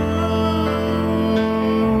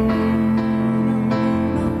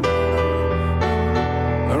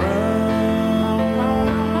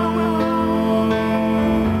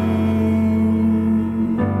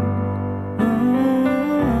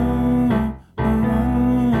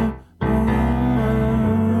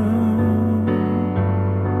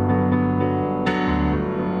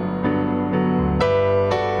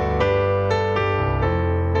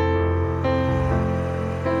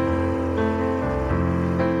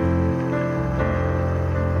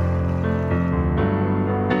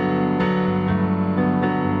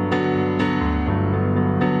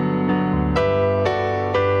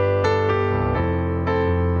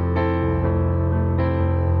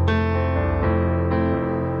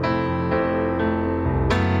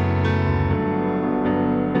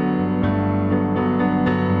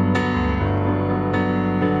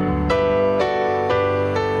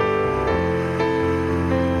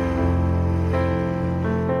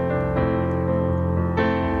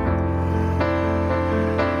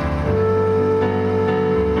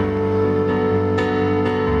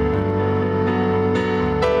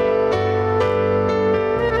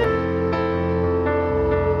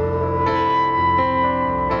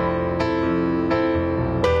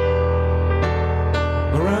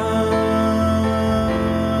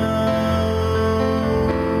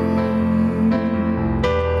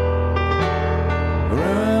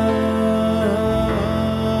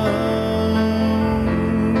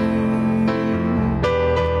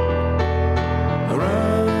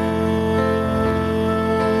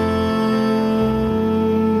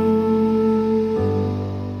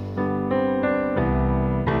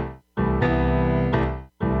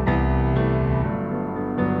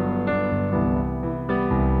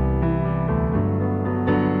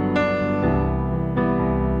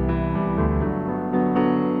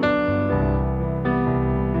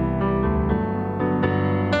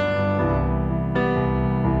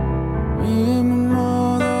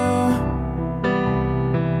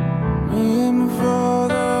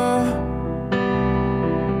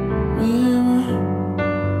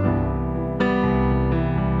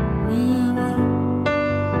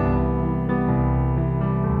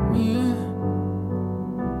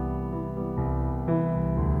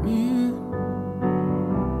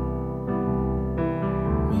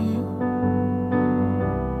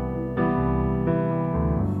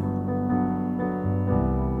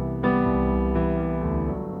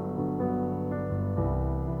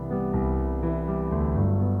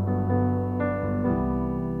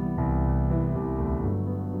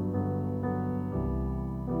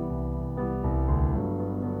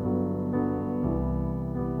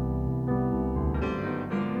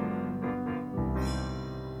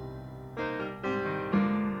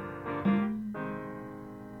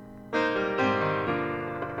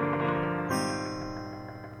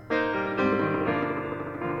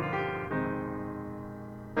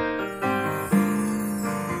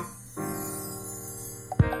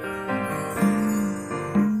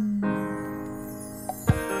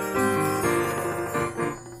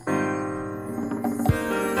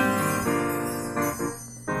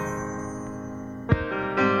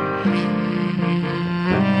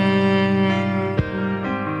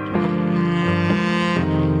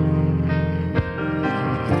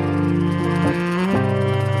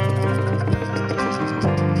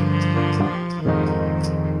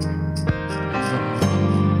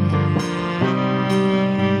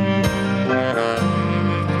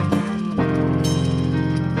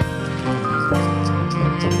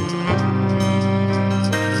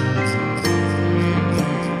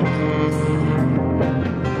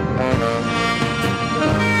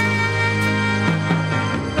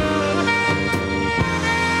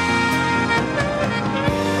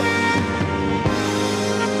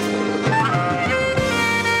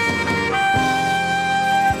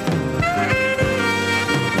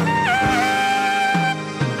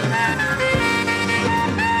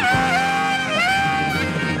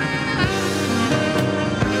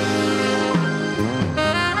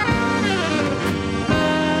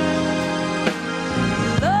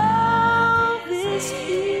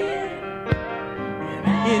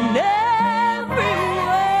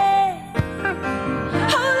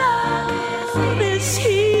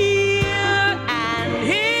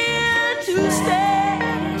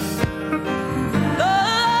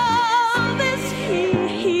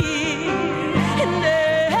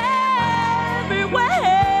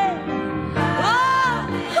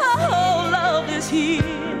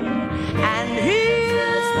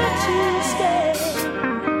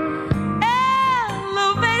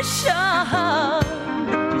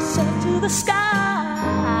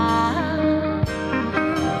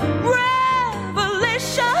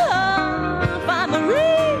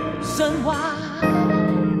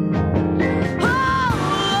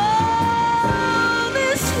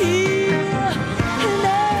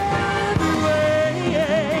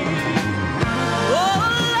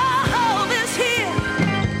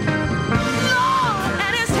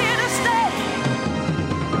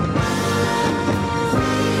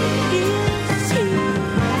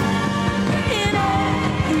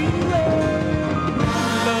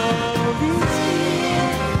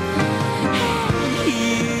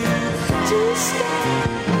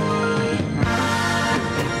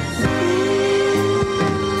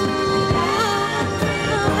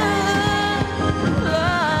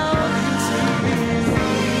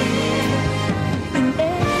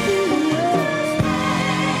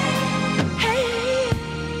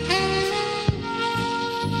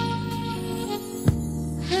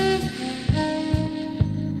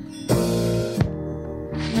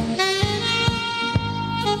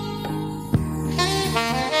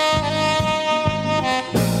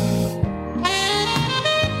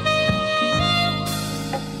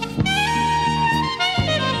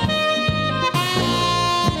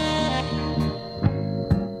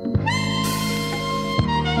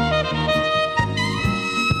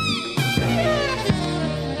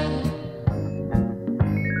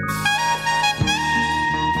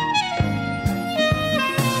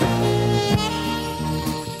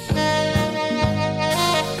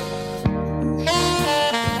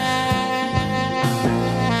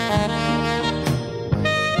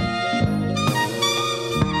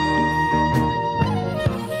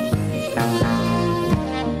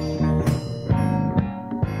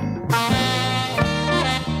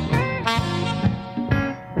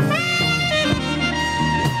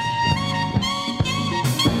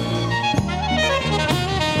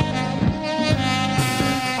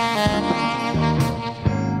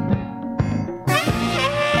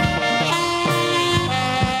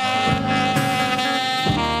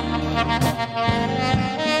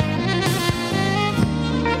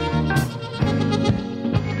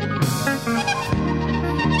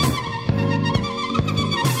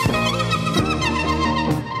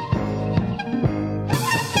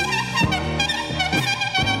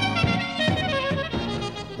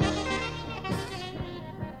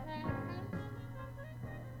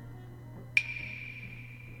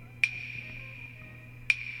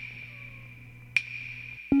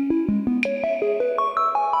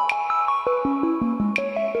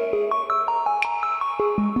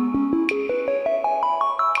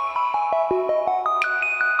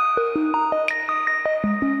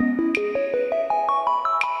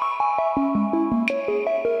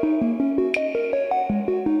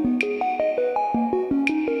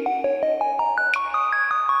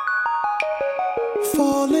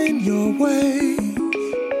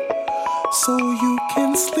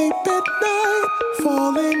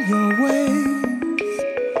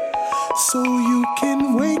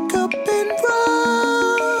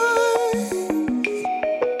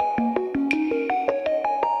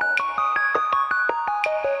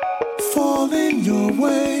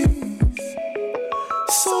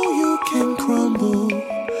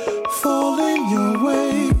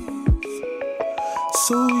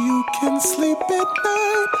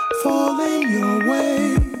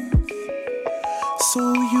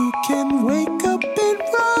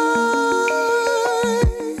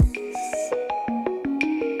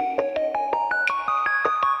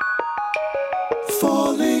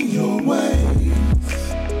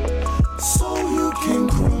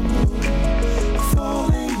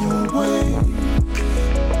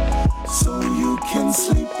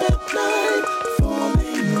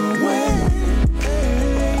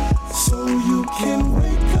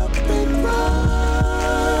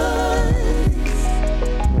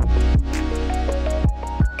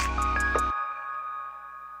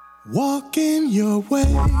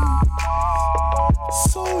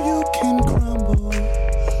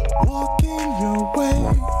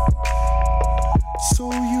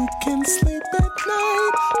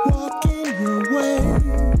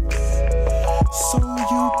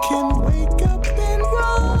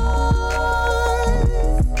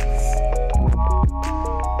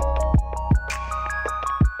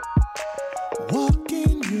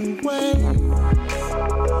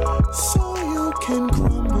So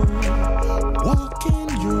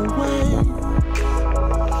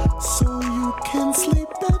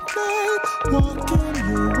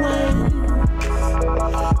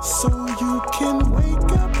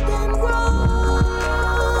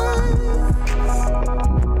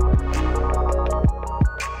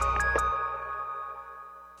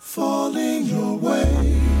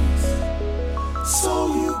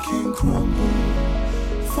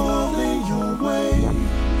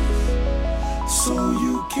so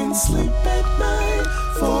you can sleep at night,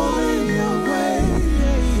 falling away,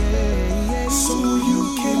 so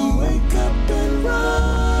you can wake up and rise.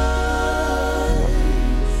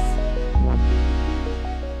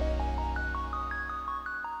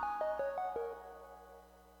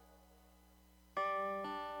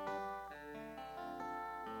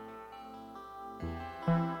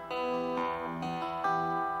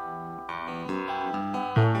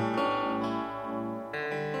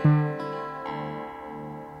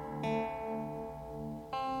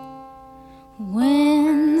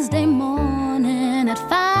 Wednesday morning at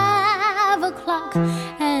 5 o'clock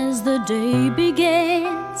as the day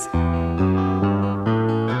begins,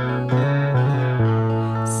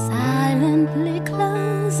 silently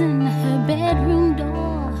closing her bedroom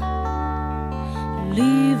door,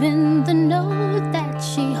 leaving the note that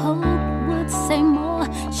she hoped would say more.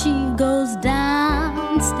 She goes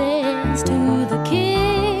downstairs to the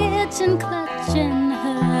kitchen, clutching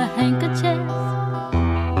her handkerchief.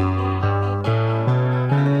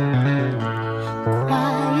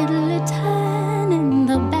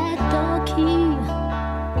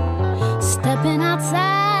 Stepping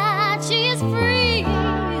outside, she is free.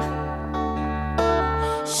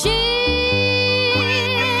 She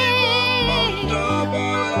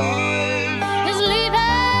is leaving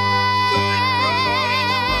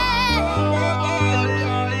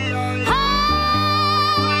home.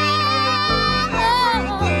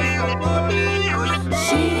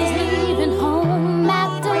 She's leaving home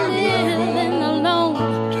after living alone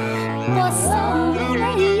for so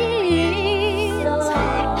many years.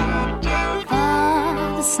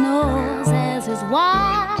 Snores as his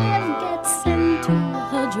wife gets into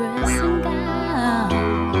her dressing gown,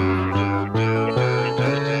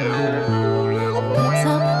 picks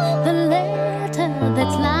up the letter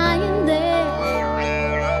that's lying there,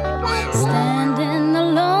 standing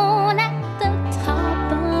alone at the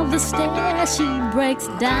top of the stairs. She breaks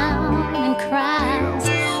down and cries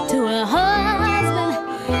to her husband,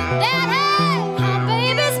 "Daddy, my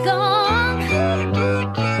baby's gone."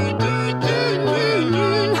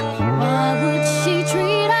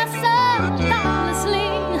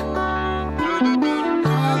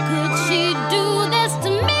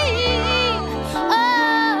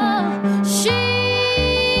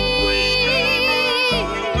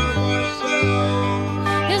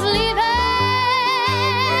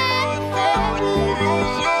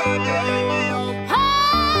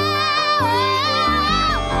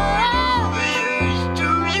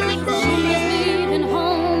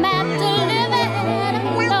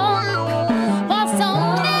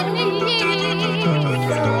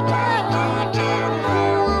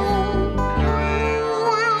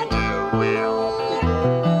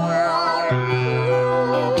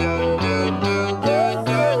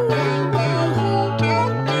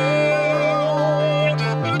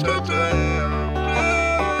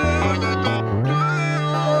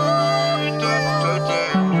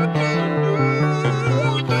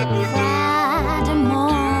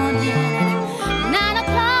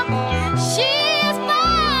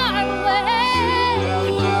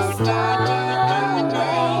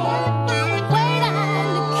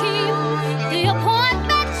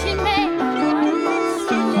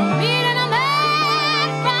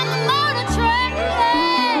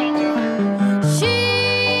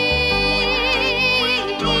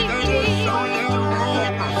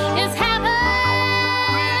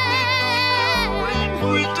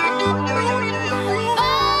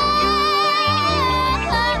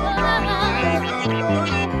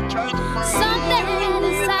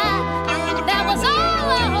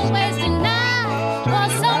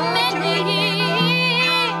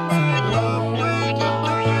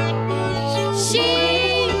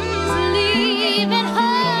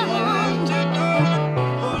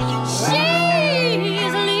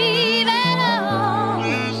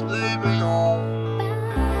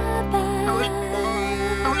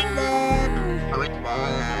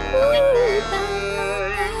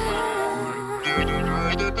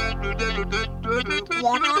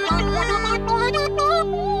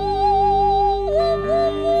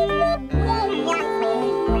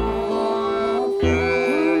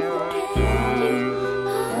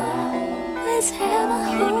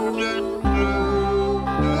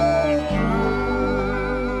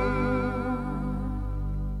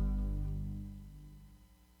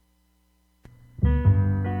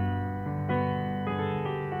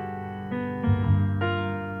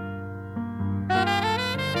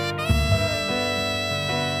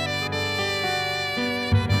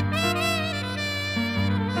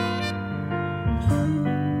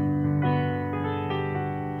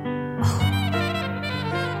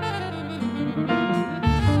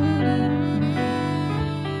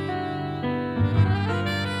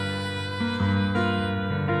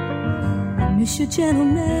 miss your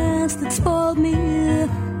gentleness that spoiled me,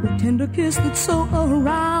 the tender kiss that so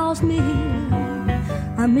aroused me.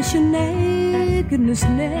 I miss your nakedness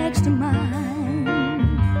next to mine.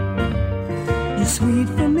 Your sweet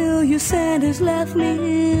familiar scent has left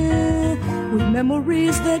me with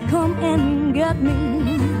memories that come and get me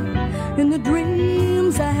in the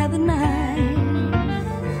dreams I have at night.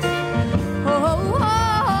 Oh,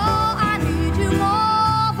 I need you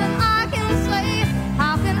more than I can say.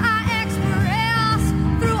 How can I express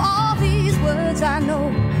through all these words I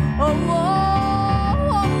know? Oh,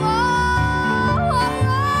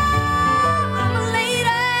 I'm a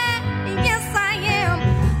lady, yes I am,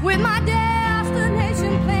 with my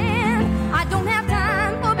destination plan. I don't have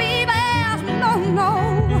time for babies, no,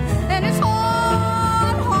 and it's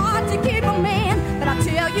hard to keep a man. But I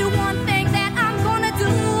tell you one thing that I'm gonna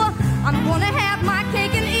do, I'm gonna have my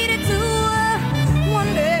cake and eat it too.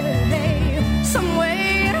 One day, some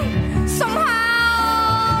way,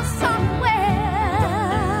 somehow, somewhere.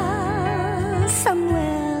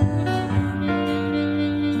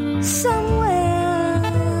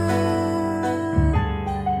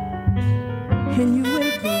 Can you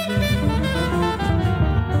wait, baby?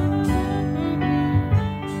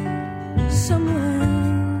 Somewhere.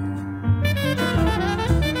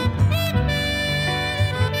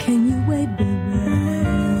 Can you wait, baby?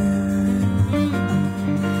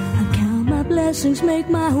 I count my blessings, make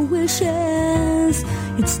my wishes,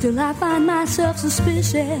 yet still I find myself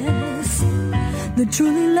suspicious that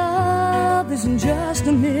truly love isn't just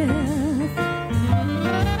a myth.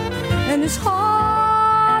 And it's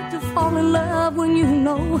hard to fall in love when you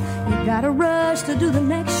know you gotta rush to do the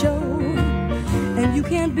next show, and you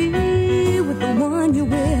can't be with the one you're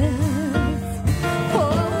with.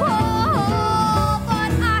 But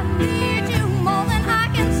I need you more than I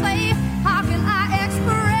can say. How can I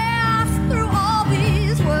express through all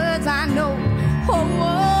these words I know?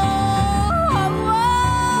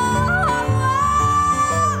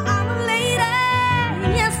 I'm a lady,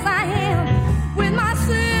 yes I am, with my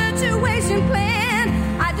situation plan.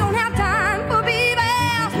 I don't have time for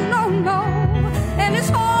babies, no, and it's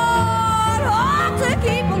hard to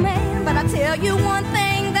keep a man. But I tell you one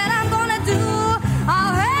thing that I'm gonna do,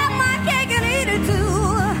 I'll have my cake and eat it too.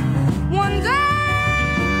 One day,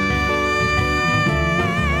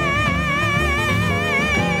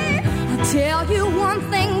 I'll tell you one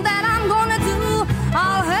thing that I'm gonna do,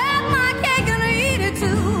 I'll have my cake and eat it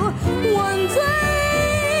too. One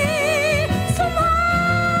day,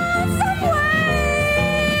 somehow, someway,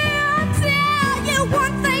 I'll tell you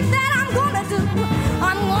one thing that I'm gonna do,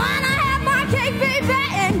 I'm gonna have my cake, baby,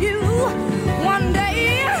 and you. One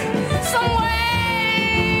day, some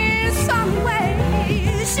way,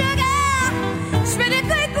 sugar, sweetie,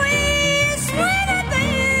 quick, sweetie,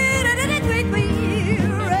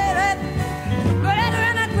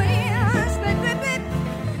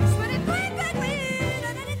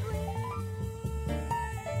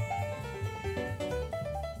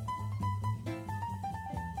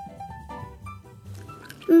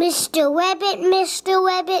 Mr.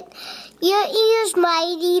 Rabbit, your ears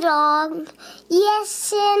mighty long.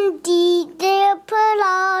 Yes, indeed, they're put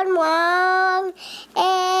on wrong.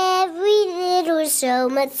 Every little so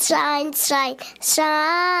much sign.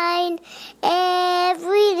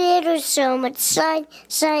 Every little so much sign.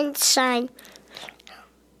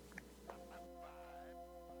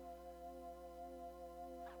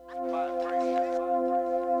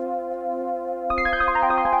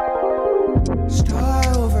 Star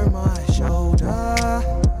over my shoulder,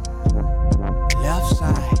 left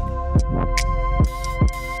side,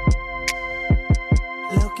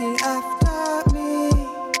 looking after me.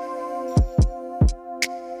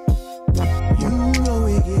 You know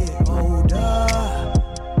we get older,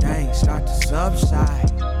 things start to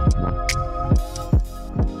subside,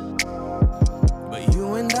 but you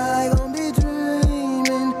and I gon' be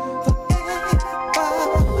dreaming forever.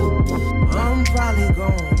 I'm probably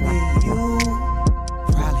gon' meet you,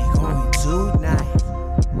 probably going tonight.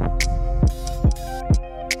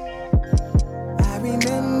 I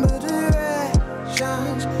remember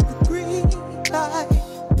directions, the green light,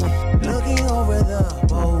 looking over the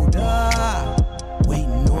boulder,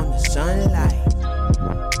 waiting on the sunlight.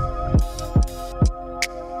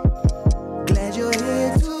 Glad you're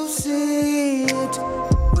here to see it.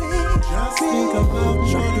 Just think about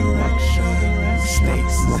your direction.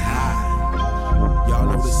 Stakes is high. Y'all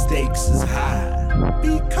know the stakes is high.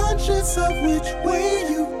 Be conscious of which way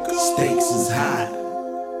you go. Stakes is high.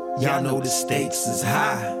 Y'all know the stakes is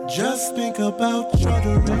high. Just think about your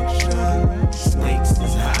direction. Stakes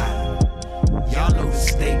is high. Y'all know the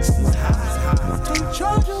stakes is high. Take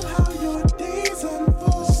charge of how your days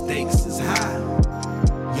unfold. Stakes is high.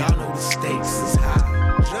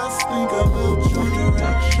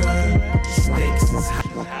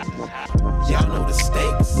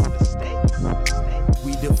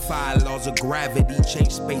 Laws of gravity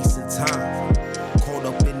change space and time. Caught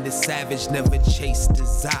up in the savage, never chase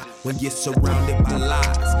desire. When you're surrounded by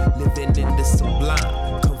lies, living in the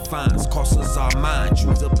sublime confines, crosses our mind,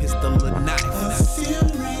 choose a pistol or knife. A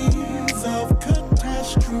series of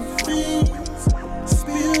catastrophes,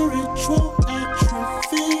 spiritual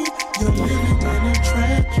atrophy. You're living in a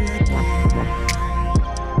tragedy.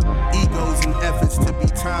 Egos and efforts to be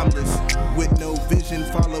timeless, with no vision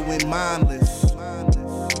following mindless.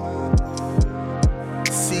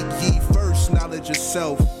 Seek ye first knowledge of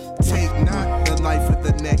self. Take not the life of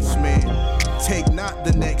the next man. Take not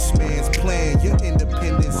the next man's plan. Your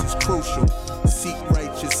independence is crucial. Seek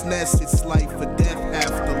righteousness, it's life or death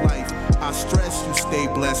after life. I stress you stay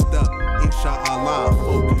blessed up. Inshallah,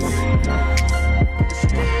 focus.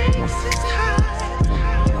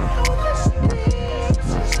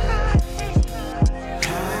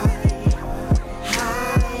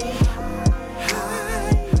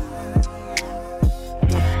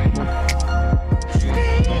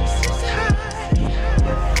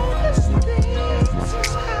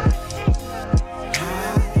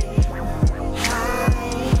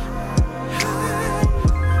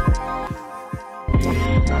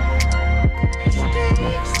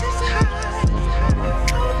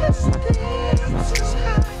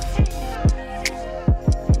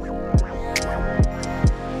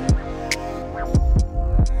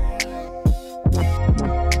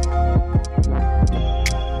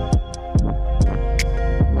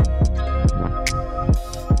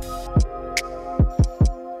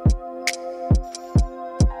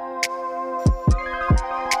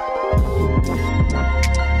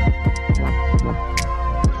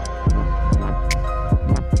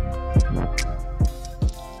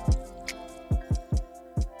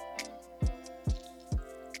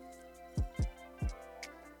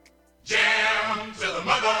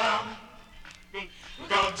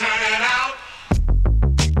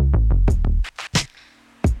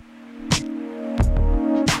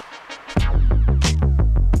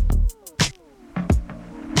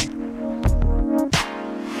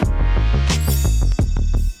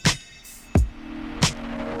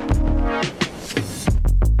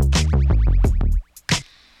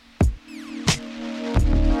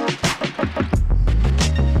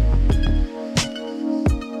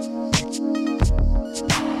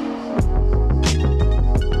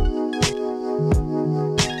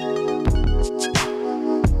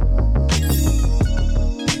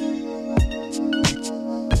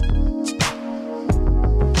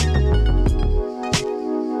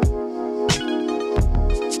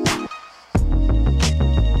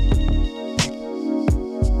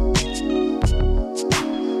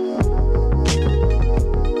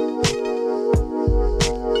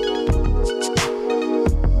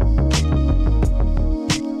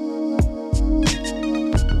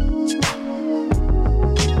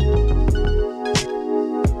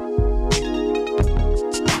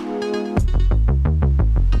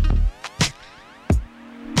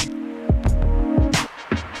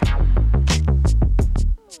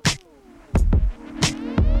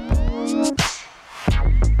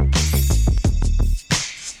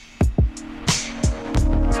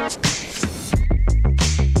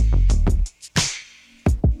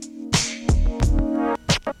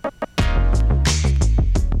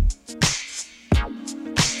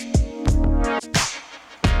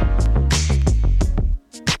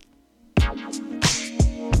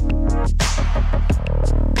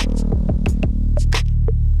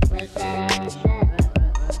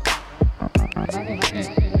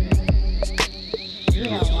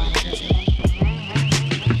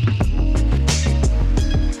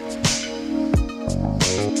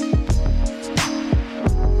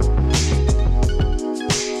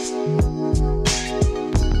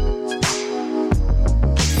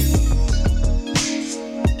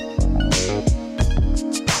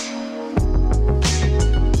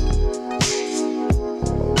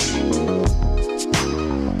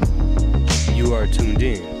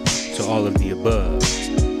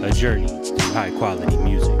 journey through high quality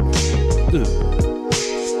music. Ooh.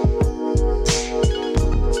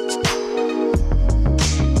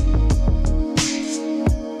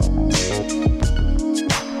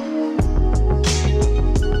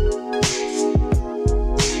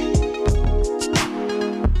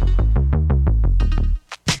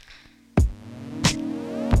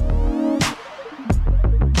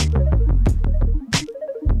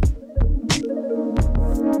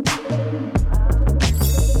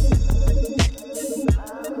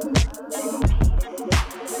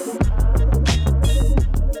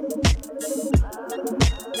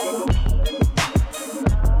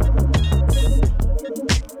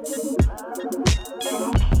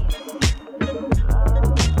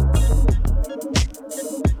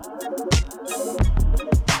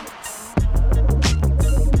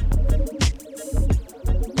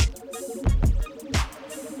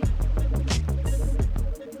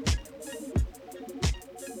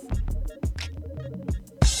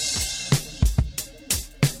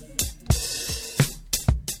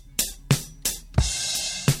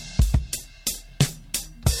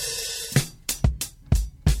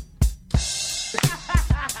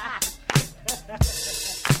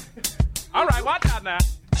 All right, watch out now.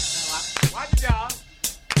 Watch it, y'all.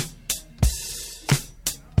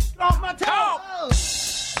 Off my toe.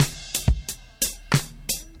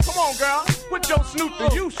 Come on, girl. Put your snoot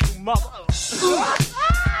to use, you mother.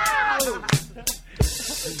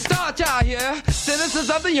 Star Child here, citizens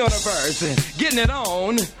of the universe, getting it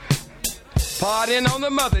on, partying on the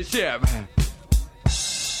mothership.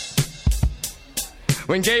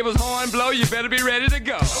 When Gable's horn blow, you better be ready to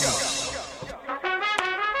go.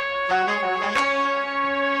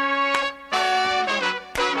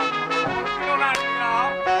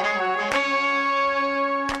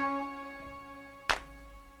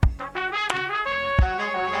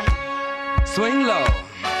 Swing low,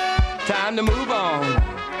 time to move on.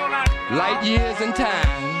 Light years in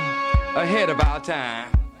time, ahead of our time.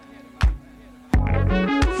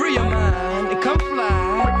 Free your mind and come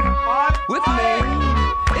fly with me.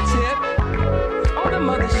 It's hip on the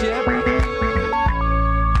mothership.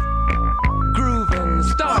 Groovin',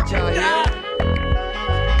 Star Child, yeah.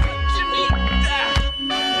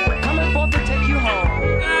 Coming forth to take you home.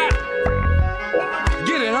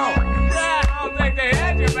 Get it on. I don't think they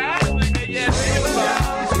had you, man. I don't think they had you.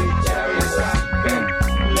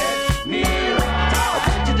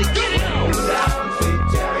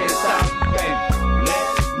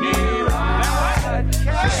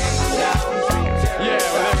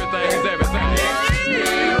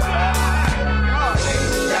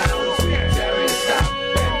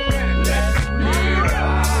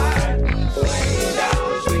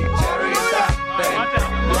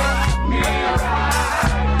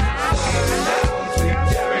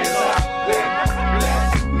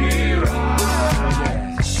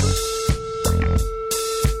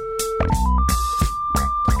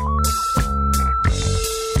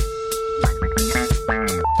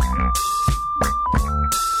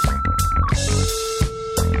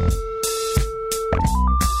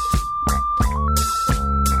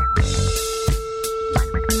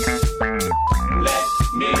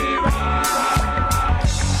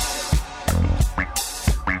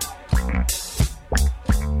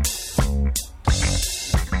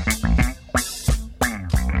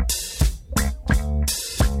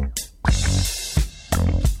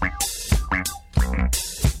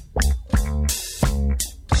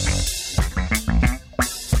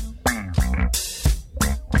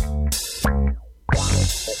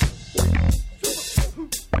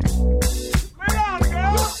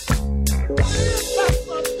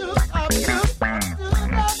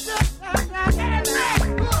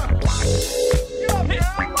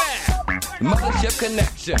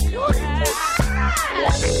 Connection.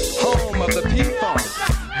 Home of the P-Funk,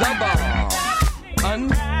 the bomb,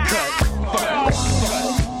 uncut fun.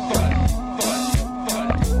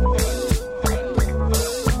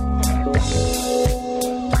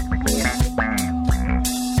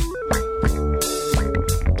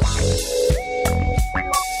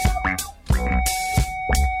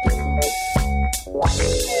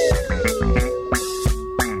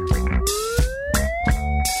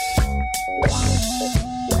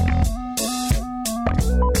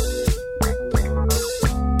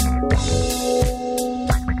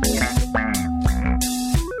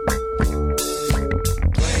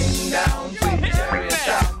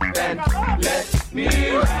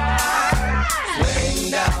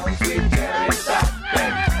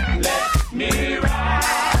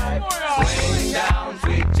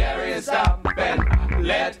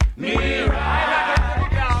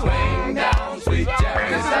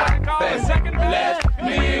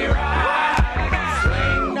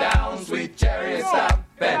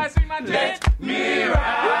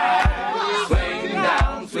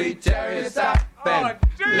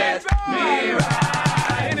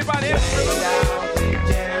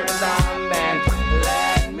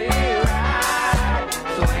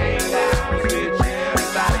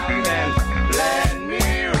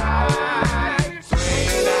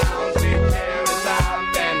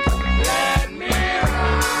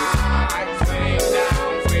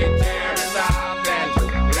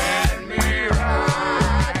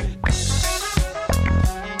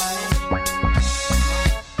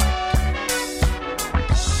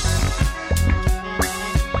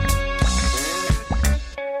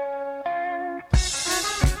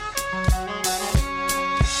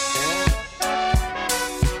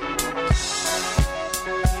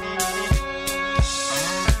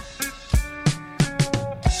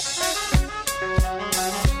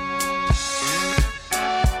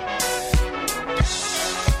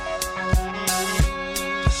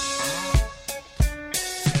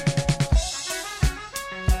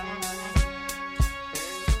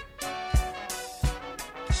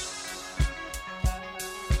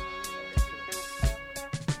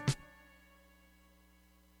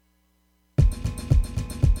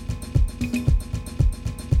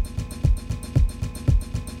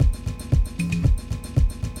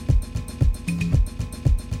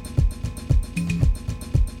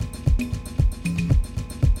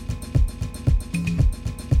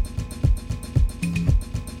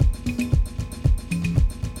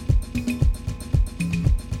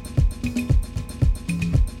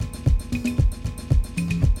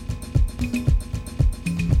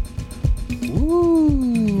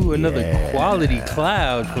 another quality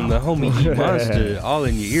cloud from the homie E Monster, all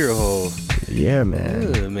in your ear hole. Yeah,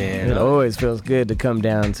 man. Good, man. It always feels good to come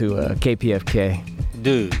down to KPFK.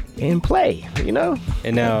 Dude. And play, you know?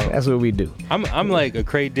 And now that's what we do. I'm like a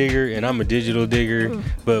crate digger and I'm a digital digger,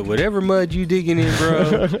 but whatever mud you digging in,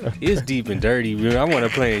 bro, it's deep and dirty, bro. I want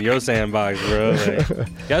to play in your sandbox, bro.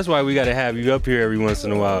 Like, that's why we got to have you up here every once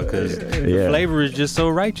in a while, because the flavor is just so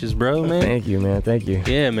righteous, bro, man. Thank you, man. Thank you.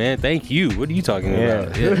 Yeah, man. Thank you. What are you talking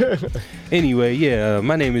about? Yeah. Anyway,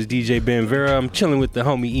 my name is DJ Ben Vera. I'm chilling with the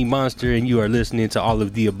homie E Monster, and you are listening to All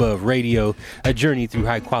of the Above Radio, a journey through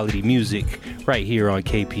high quality music, right here on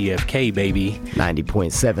KPFK, baby.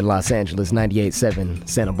 90.7 Los Angeles, 98.7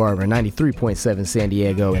 Santa Barbara, 93.7 San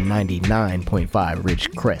Diego, and 99.5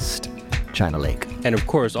 Ridgecrest, China Lake. And of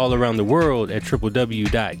course, all around the world at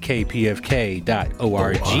www.kpfk.org.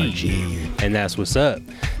 And that's what's up.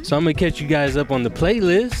 So I'm gonna catch you guys up on the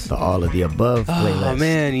playlist. The All of the Above playlist. Oh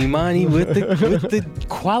man, Imani with the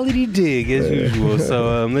quality dig as usual.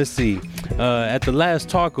 So let's see. At the last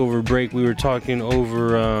talkover break, we were talking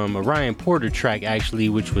over a Ryan Porter track actually,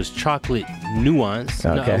 which was Chocolate Nuance.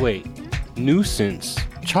 Okay. No, wait, Nuisance.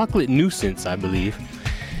 Chocolate Nuisance, I believe.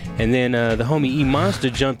 And then the homie E Monster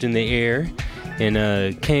jumped in the air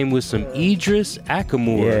and came with some Idris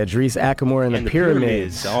Ackamoor. Yeah, Idris Ackamoor and the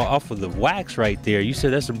Pyramids. Off of the Wax right there. You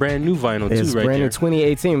said that's a brand new vinyl too, right there. It's brand new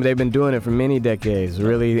 2018, but they've been doing it for many decades,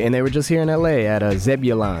 really. And they were just here in LA at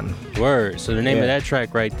Zebulon. Word. So the name of that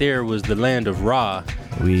track right there was The Land of Ra.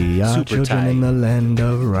 We are Super children tight. in the land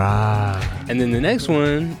of Ra. And then the next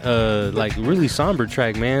one, like really somber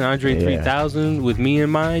track, man. Andre 3000 with Me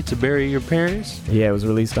and My To Bury Your Parents. Yeah, it was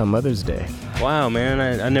released on Mother's Day. Wow,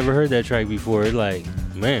 man. I never heard that track before. Like,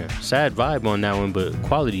 man, sad vibe on that one, but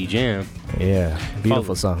quality jam. Yeah,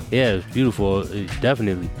 beautiful song. Yeah, it's beautiful,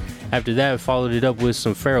 definitely. After that, followed it up with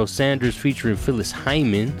some Pharoah Sanders featuring Phyllis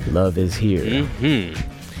Hyman. Love Is Here. Mm-hmm.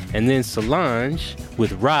 And then Solange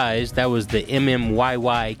with Rise. That was the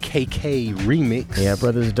MMYYKK remix. Yeah,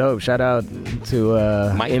 brother's dope. Shout out to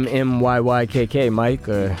Mike. MMYYKK, Mike,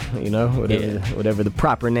 or whatever the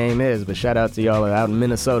proper name is. But shout out to y'all out in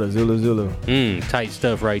Minnesota, Zulu. Tight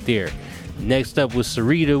stuff right there. Next up was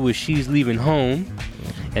Sarita with She's Leaving Home.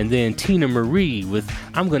 And then Tina Marie with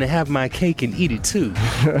I'm Gonna Have My Cake and Eat It Too.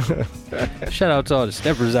 Shout out to all the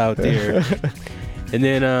steppers out there. And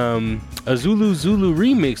then a Zulu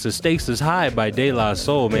remix of Stakes Is High by De La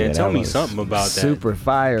Soul, man. Yeah, Tell me something about that. Super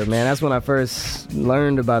fire, man. That's when I first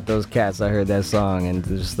learned about those cats. I heard that song and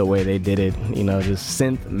just the way they did it, you know, just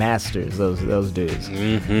synth masters, those dudes.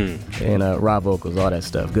 Mm-hmm. And raw vocals, all that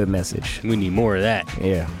stuff. Good message. We need more of that.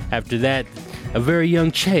 Yeah. After that, a very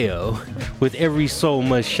young Cheo with Every Soul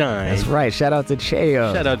Must Shine. That's right. Shout out to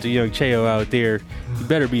Cheo. Shout out to young Cheo out there. You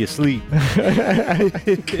better be asleep.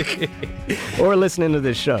 Or listening to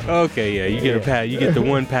this show. Okay, yeah, you get a pass. You get the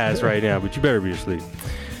one pass right now, but you better be asleep.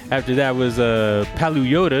 After that was Palu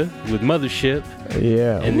Yoda with Mothership.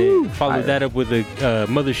 Yeah. And then followed that up with a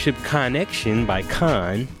Mothership Connection by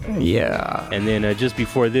Khan. Yeah. And then just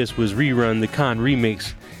before this was Rerun, the Khan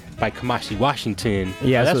remix by Kamasi Washington.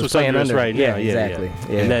 Yeah, that's what's under us right now. Yeah, exactly.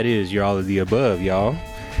 Yeah. And that is You're All of the Above, y'all.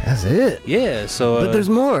 That's it. Yeah, so... but there's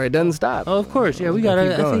more. It doesn't stop. Oh, of course. Yeah, we got,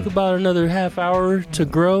 I think, about another half hour to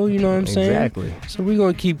grow, you know what I'm saying? Exactly. So we're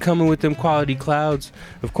going to keep coming with them quality clouds.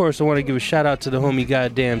 Of course, I want to give a shout-out to the homie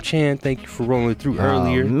Goddamn Chan. Thank you for rolling through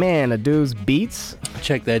earlier. Man, the dude's beats.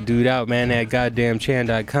 Check that dude out, man, at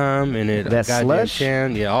goddamnchan.com and at that Goddamn slush?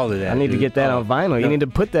 Chan. Yeah, all of that. I need to get that on vinyl. You need to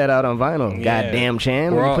put that out on vinyl. Yeah. Goddamn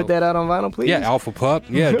Chan. Will you put that out on vinyl, please? Yeah, Alpha Pup.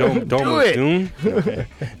 Yeah, Dome of Doom.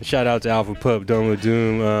 Shout out to Alpha Pup, Dome of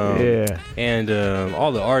Doom. Yeah. And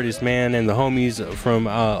all the artists, man, and the homies from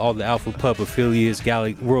all the Alpha Pup affiliates,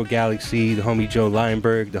 World Galaxy, the homie Joe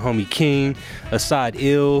Leinberg, the homie King, Assad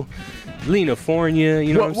Ill, Lena Fornia,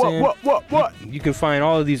 you know what I'm saying? What? You can find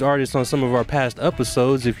all of these artists on some of our past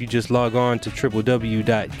episodes if you just log on to If you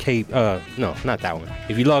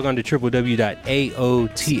log on to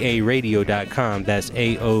www.aotaradio.com, that's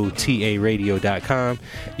aotaradio.com.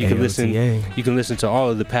 You can listen to all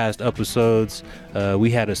of the past episodes.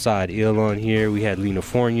 We had Assad Ill on here. We had Lena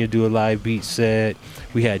Fornia do a live beat set.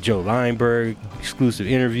 We had Joe Leinberg exclusive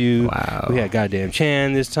interview. Wow. We had Goddamn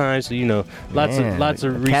Chan this time. So, you know, lots of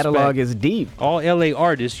respect. Catalog is deep. All LA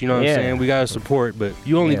artists, you know what I'm saying? We gotta support, but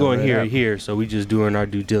you only going here, so we just doing our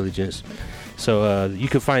due diligence. So you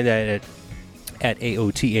can find that at at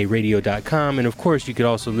aotaradio.com. And of course, you could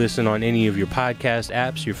also listen on any of your podcast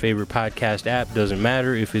apps. Your favorite podcast app, doesn't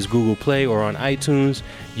matter if it's Google Play or on iTunes.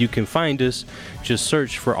 You can find us. Just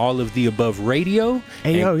search for All of the Above Radio.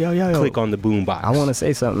 Hey, yo. Click on the boombox. I want to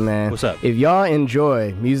say something, man. What's up? If y'all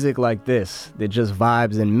enjoy music like this, that just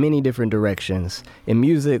vibes in many different directions, and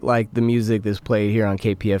music like the music that's played here on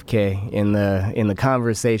KPFK, in the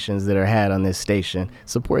conversations that are had on this station,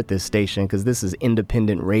 support this station, because this is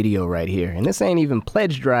independent radio right here. And this ain't even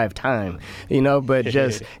pledge drive time, but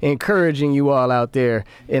just encouraging you all out there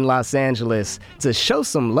in Los Angeles to show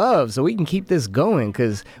some love so we can keep this going,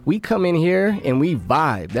 because we come in here and we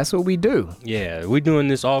vibe. That's what we do. Yeah, we're doing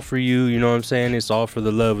this all for you. You know what I'm saying? It's all for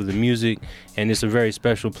the love of the music, and it's a very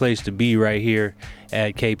special place to be right here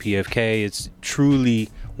at KPFK. It's truly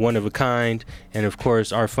one of a kind, and of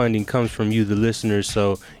course our funding comes from you, the listeners,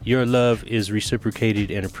 so your love is reciprocated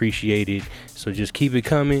and appreciated. So just keep it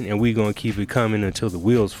coming, and we're going to keep it coming until the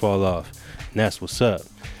wheels fall off, and that's what's up.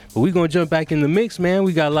 But we're going to jump back in the mix, man.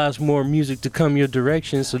 We got lots more music to come your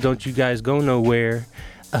direction, so don't you guys go nowhere.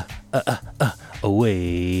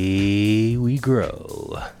 Away we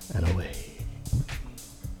grow. And away.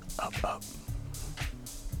 Up.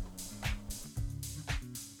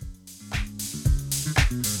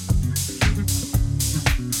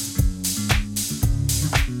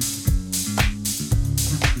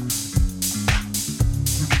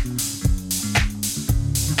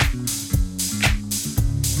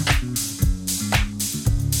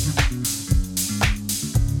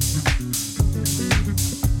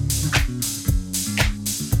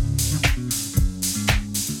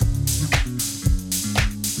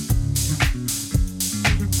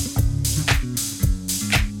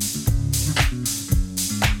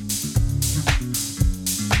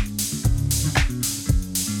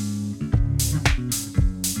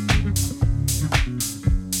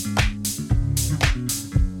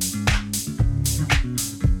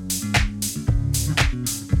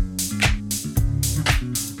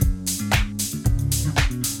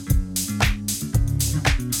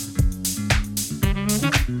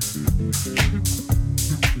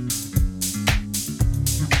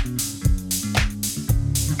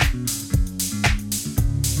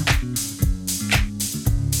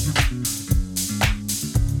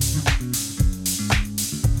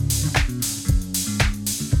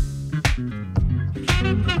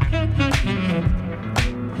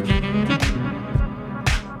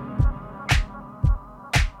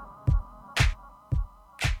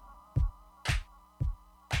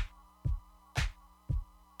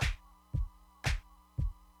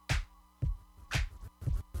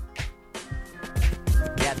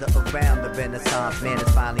 Around the Renaissance, man has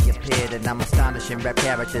finally appeared, and I'm astonishing rap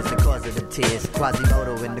characters the cause of the tears.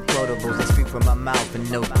 Quasimodo and the quotables that speak from my mouth, and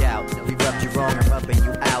no doubt we rubbed you wrong and rubbing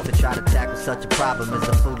you out. To try to tackle such a problem is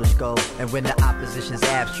a foolish goal, and when the opposition's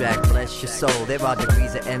abstract, bless your soul. There are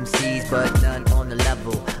degrees of MCs, but none on the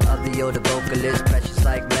level of the older vocalist, precious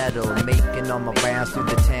like metal. Making all my rounds through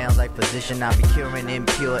the towns like physician, I be curing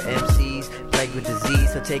impure MCs plagued with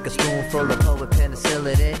disease. So take a spoonful of poet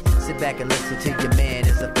penicillin in, sit back and listen to your man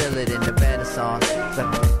as I feel it in the Renaissance.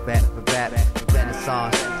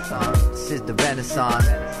 Renaissance. This is the Renaissance.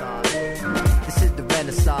 This is the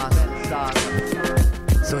Renaissance.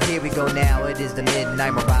 So here we go now, it is the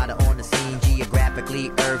midnight marauder on the scene,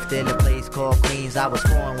 geographically earthed in a place called Queens. I was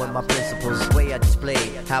born with my principles, the way I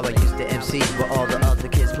displayed how I used to MC where all the other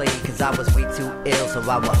kids played, cause I was way too ill, so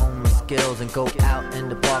I would hone my skills and go out in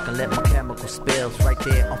the park and let my chemical spills. Right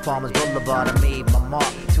there on Farmers Boulevard I made my mark.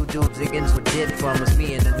 Two dudes against would dip from was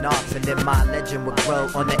me and the Knox, and then my legend would grow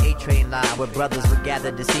on the A-train line where brothers would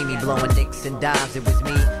gather to see me blowing nicks and dimes. It was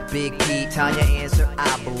me, Big P, Tanya, and Sir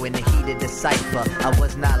Abu in the heat of the cypher. I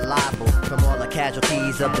was not liable from all the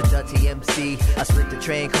casualties of the dirty MC. I split the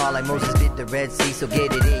train car like Moses did the Red Sea. So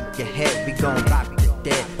get it in your head, we gon' rock the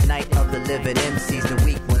dead. Night of the living MCs, the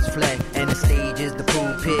weak ones fled, and the stage is the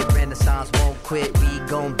pulpit. Renaissance won't quit, we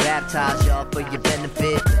gon' baptize y'all for your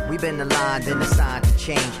benefit. We been aligned and assigned to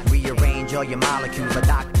change, rearrange all your molecules like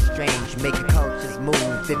Doctor Strange. Make your cultures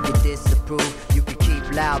move, if you disapprove, you can keep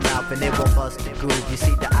loudmouth and it won't bust the groove. You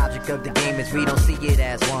see, the object of the game is we don't see it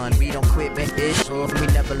as one. We don't quit when it's off, we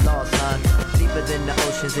never lost, son. Deeper than the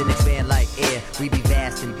oceans and expand like air. We be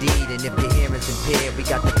vast indeed, and if your hearing's impaired, we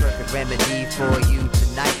got the perfect remedy for you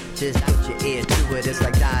tonight. Just put your ear to it, it's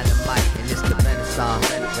like dynamite, and it's the Renaissance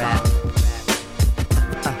rap.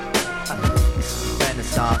 It's the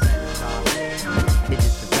Renaissance. It's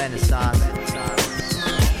just the Renaissance.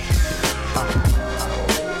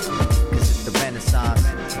 Cause it's the Renaissance.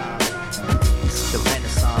 It's the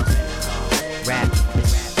Renaissance rap.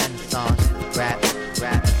 It's the Renaissance rap.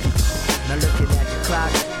 Now look at that.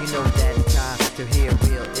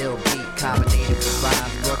 the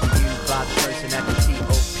rhymes brought to you by the person at the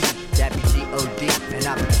T.O.P. That be G.O.D. and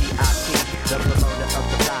I'm the T.I.P. The promoter of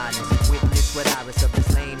the finest. Witness what Iris of this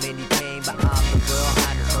lame and he came, but I'm the Royal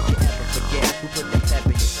Highness. Don't you ever forget who put the pep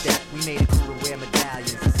in your step. We made it cool to wear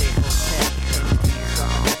medallions and say hotel. And it's being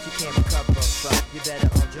something that you can't recover from. You better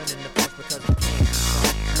all join in the post because we can't be some.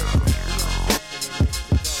 Listen, we on something in this to go.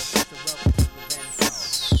 So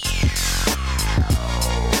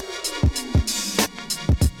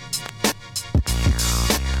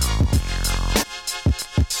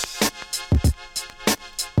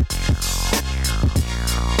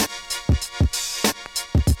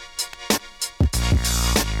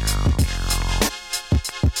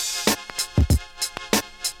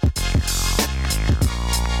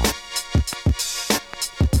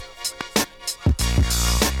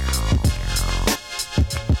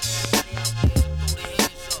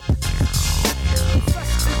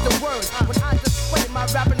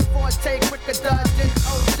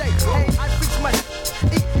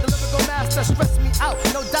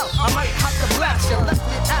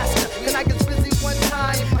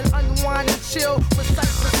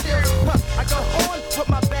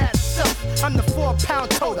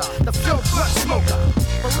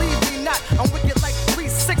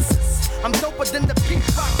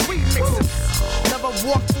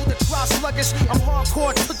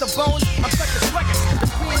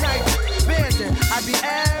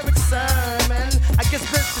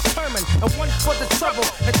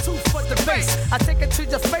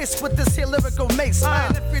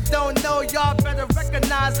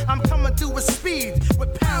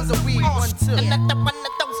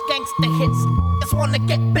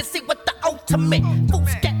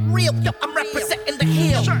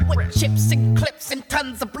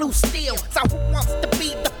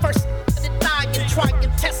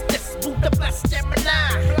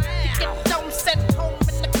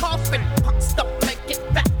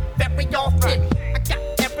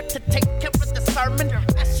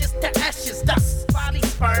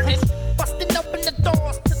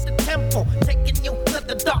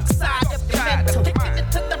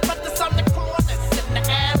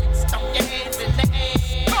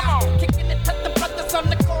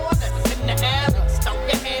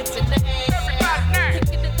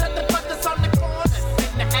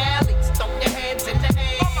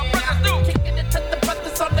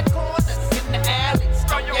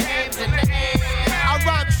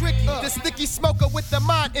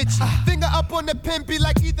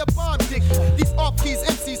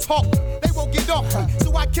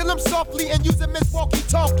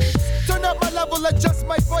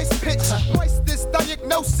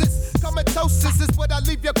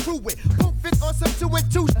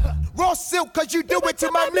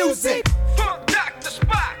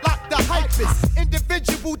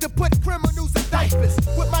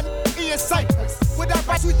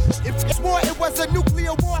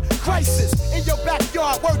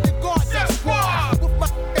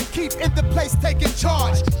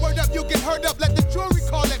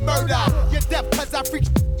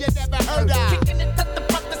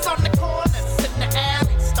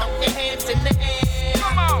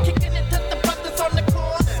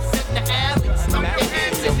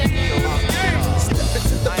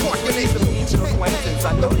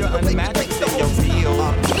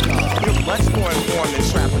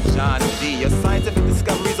to the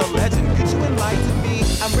Renaissance.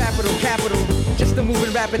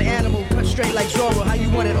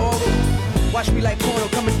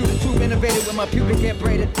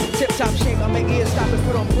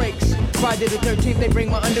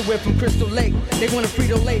 From Crystal Lake, they want a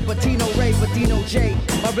Frito-Lay, but Tino Ray, but Dino J.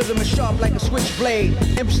 My rhythm is sharp like a switchblade.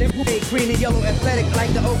 Green and yellow, athletic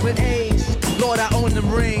like the open A's. Lord, I own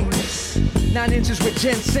them rings. 9 inches with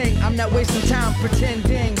ginseng. I'm not wasting time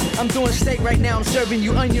pretending. I'm doing steak right now. I'm serving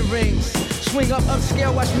you onion rings. Swing up,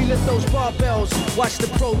 upscale. Watch me lift those barbells. Watch the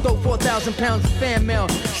pro throw 4,000 pounds of fan mail.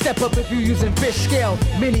 Step up if you're using fish scale.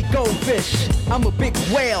 Mini goldfish. I'm a big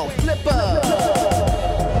whale.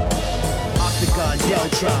 Flipper. Octagon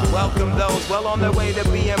Deltron. Welcome those well on their way to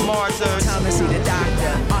being martyrs. Time to see the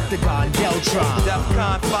doctor. Octagon Deltron.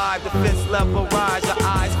 DEFCON 5, defense level rise. Your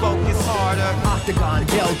eyes focus harder. Octagon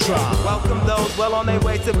Deltron. Welcome those well on their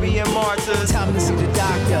way to being martyrs. Time to see the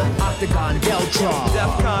doctor. Octagon Deltron.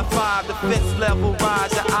 DEFCON 5, defense level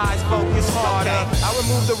rise. Your eyes focus harder. Okay. I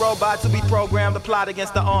remove the robot to be programmed to plot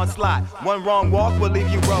against the onslaught. One wrong walk will leave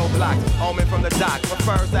you roadblocked. Omen from the dock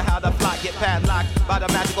refers to how the flock get padlocked by the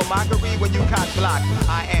magical mockery when you cock block.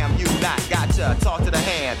 I am, you not. Gotcha. Talk to the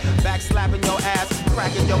hand. Back slapping your ass,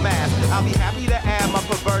 cracking your mask. I'll be happy to add my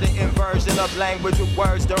perverted inversion version of language with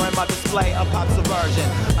words during my display of pop subversion.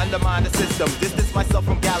 Undermine the system, distance myself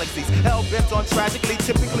from galaxies. Hell bent on tragically,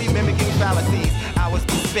 typically mimicking fallacies. Hours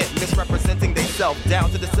be spent misrepresenting they self down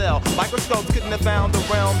to the cell. Microscopes couldn't have found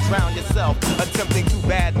the realm. Drown yourself, attempting to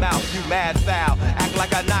badmouth, you mad foul. Act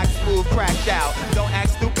like I knock smooth, cracked out. Don't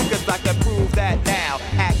act stupid, cause I can prove that now.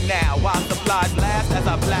 Act now, while supplies last as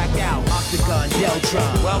I black out. Octagon,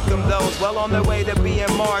 Deltron. Welcome those well on their way to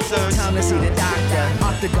being martyrs. Time to see the doctor.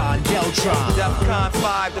 Octagon, Deltron. DEFCON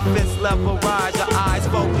 5, defense level rise. Your eyes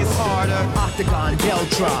focus harder. Octagon,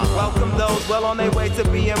 Deltron. Welcome those well on their way to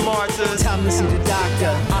being martyrs. Time to see the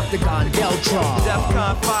doctor. Octagon, Deltron.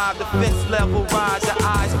 DEFCON 5, defense level rise. Your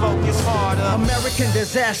eyes focus harder. American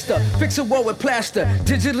disaster. Fix a wall with plaster.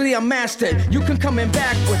 Digitally I'm mastered. You can come in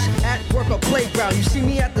backwards. At work or playground. You see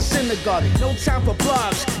me at the synagogue. No time for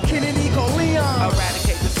blogs. Kennedy Leon.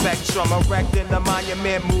 Eradicate the spectrum. Erecting the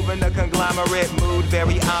monument. Moving the conglomerate. Mood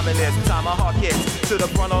very ominous. Tomahawk hits to the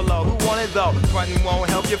frontal lobe. Who want it though? Frontin' won't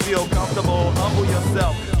help you feel comfortable. Humble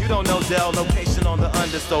yourself. You don't know Dell. Location on the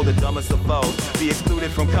understow. The dumbest of foes. Be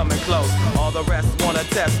excluded from coming close. All the rest wanna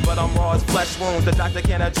test. But I'm raw as flesh wounds. The doctor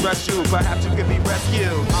can't address you. Perhaps you could be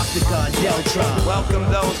rescued. Octagon, Deltron. Welcome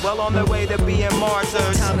those well on their way to being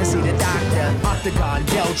martyrs. Time to see the doctor. Octagon,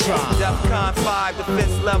 Deltron. DEFCON 5,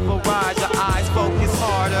 defense level rise. Your eyes focus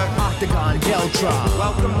harder. Octagon, Deltron.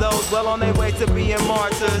 Welcome those well on their way to being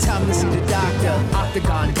martyrs. Time to see the doctor.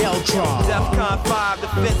 Octagon, Deltron. DEFCON 5,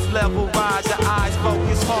 defense level rise. Your eyes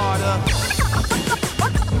focus harder.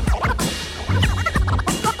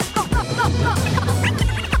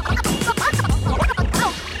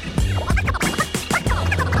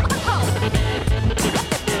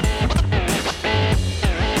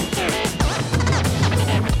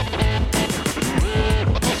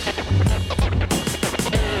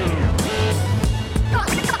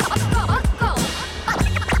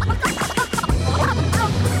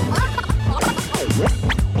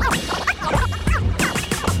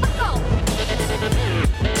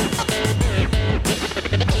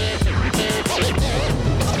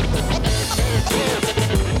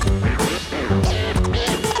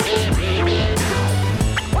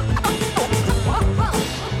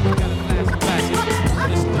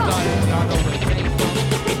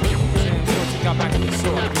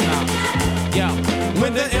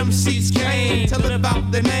 When the MCs came to live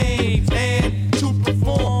out their names and to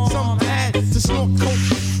perform, some had to snort coke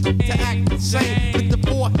to act insane. With the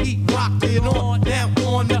 4 heat rocking on down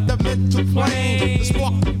on the mental plane, the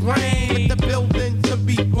spark the brain, with the building to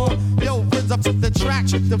be born. Yo, rinse up the track,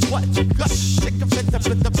 the what you got, shake the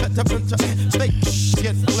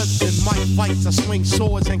get flipped in my fights. I swing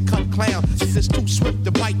swords and cut clowns. It's too swift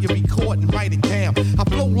to bite, you record and write it down. I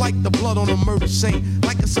flow like the blood on a murder scene,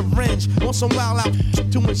 like a syringe on some wild out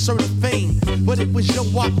to insert fame. But it was your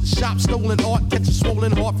walk, the shop, stolen art, catch a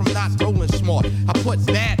swollen heart from not rolling smart. I put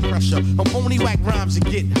bad pressure on phony whack rhymes and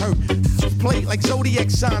get hurt. Play like zodiac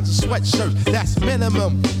signs and sweatshirts, that's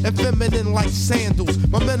minimum. And feminine like sandals.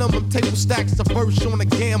 My minimum table stacks the verse on a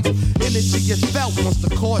gamble. Energy is felt once the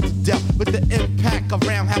chords are dealt. With the impact of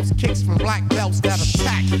roundhouse kicks from black belts that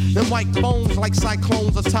attack. Them white bones like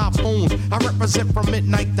cyclones or typhoons. I represent from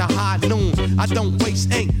midnight to high noon. I don't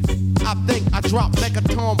waste ink. I think I drop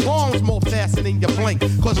megaton bombs more faster than you blink.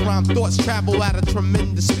 Cause rhyme thoughts travel at a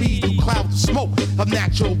tremendous speed through clouds of smoke of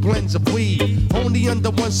natural blends of weed. Only under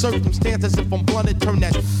one circumstance, as if I'm blunted, turn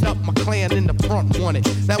that up, my clan in the front wanted.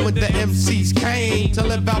 Now when the MCs came to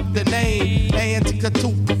live out the name and to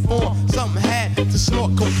perform, some had to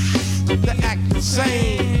snort coke to act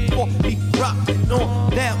insane. Or he rockin' on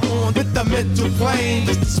down on with the mental plane,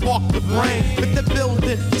 just to spark the brain, with the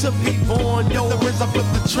building to be born. Yo, the rhythm of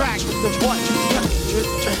the track, the what you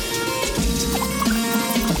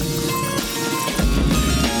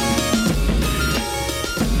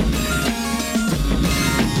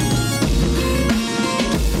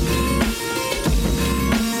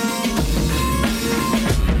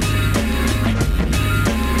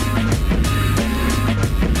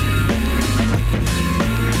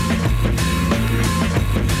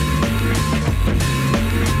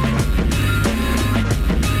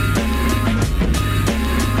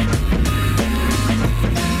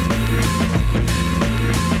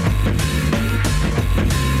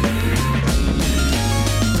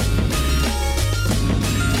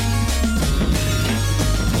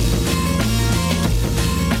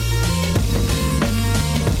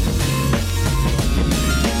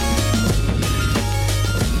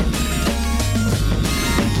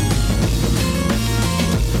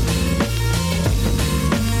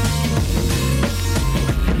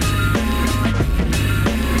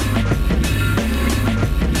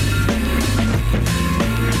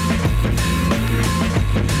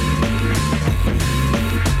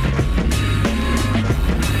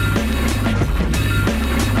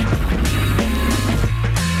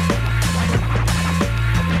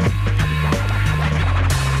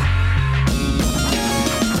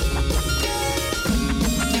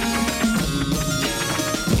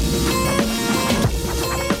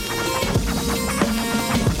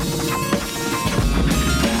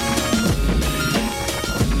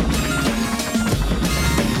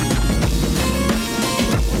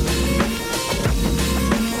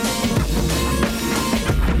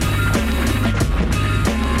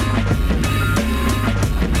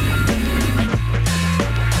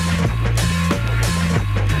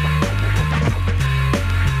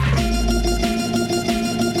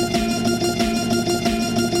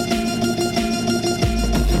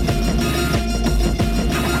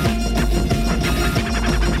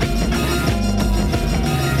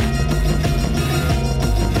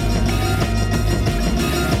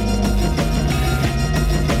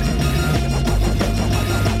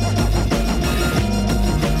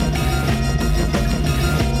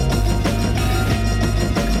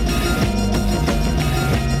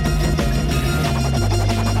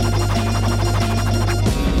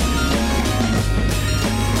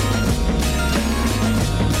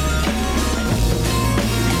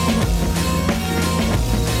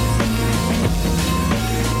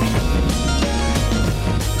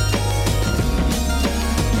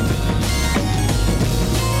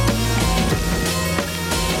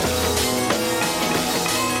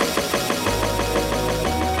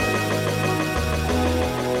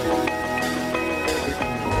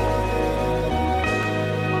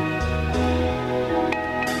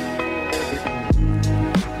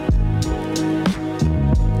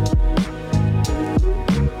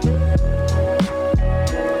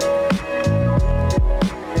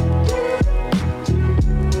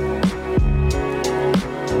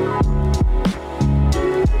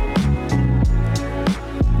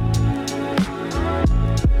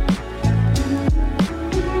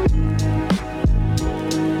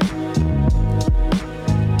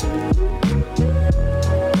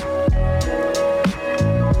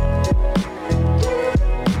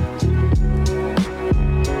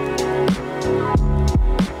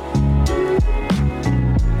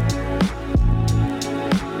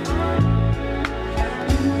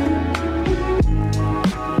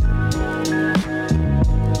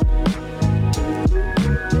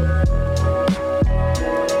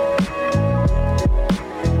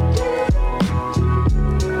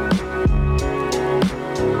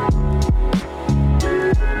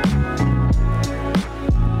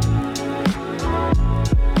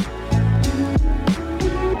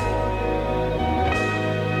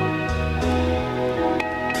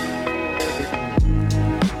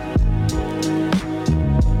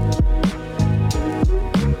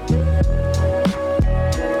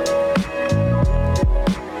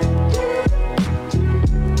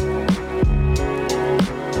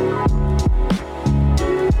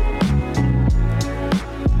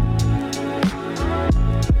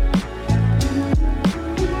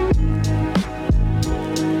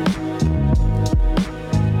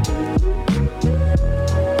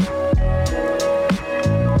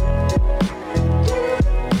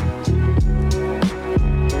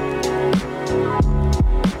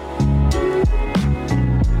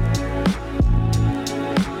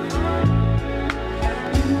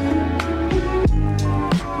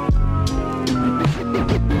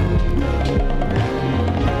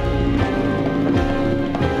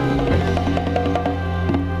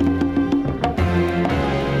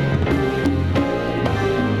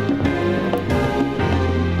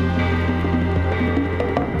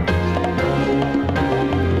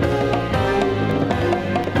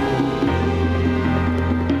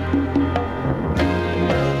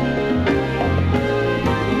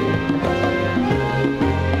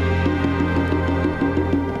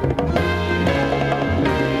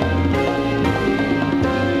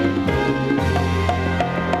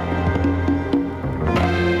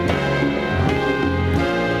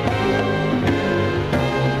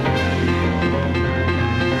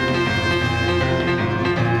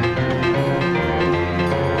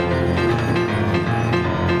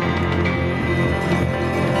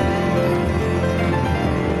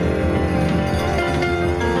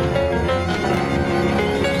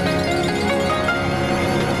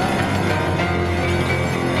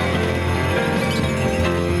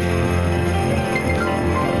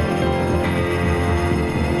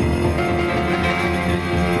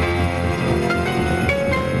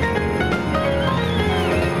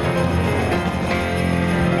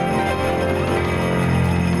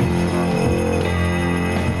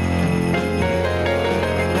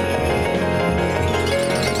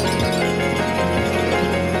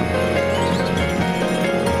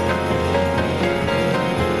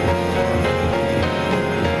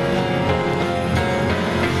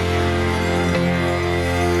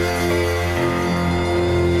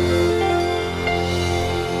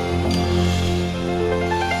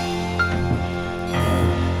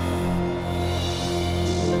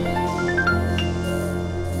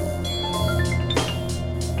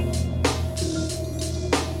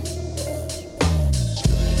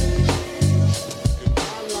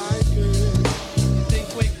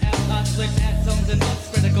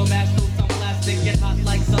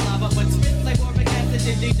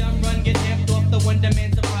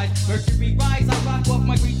Mercury rise, I rock off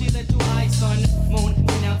my greasy little eyes. Sun, moon,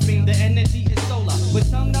 pronounce me, the energy is solar. With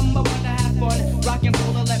tongue number one to have fun, rock and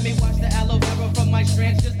roller, let me watch the aloe vera from my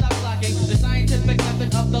strands. Just stop blocking the scientific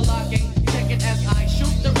method of the locking. Check it as I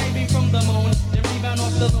shoot the raving from the moon, then rebound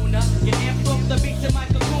off the lunar. Get amped off the beat to my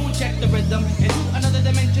cocoon. Check the rhythm into another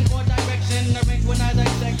dimension or direction. Arrange when I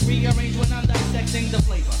dissect, rearrange when I'm dissecting the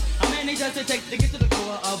flavor. How many does it take to get to the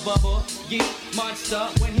core of a boogie monster?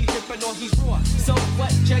 When he's dripping or he's raw. So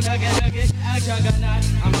what? Juggernaut.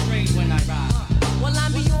 I'm strange when I ride. Well,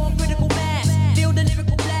 I'm beyond critical mass. Feel the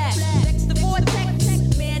lyrical blast. Next to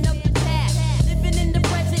vortex, man of the past. Living in the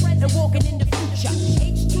present and walking in the future.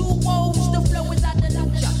 H2O, the flow is out the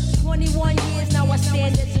lucha. 21 years now I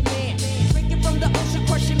stand as a man. Drinking from the ocean,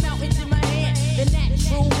 crushing mountains in my hand. The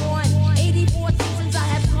natural one. 84 seasons I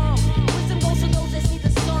have come. Wisdom goes to those that see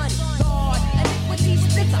the sun. God, iniquity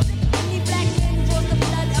splits up. Any black man draws the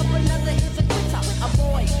blood of another is a quitter. A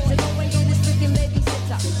boy, to go and get his freaking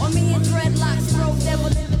babysitter. On me in dreadlocks, throw devil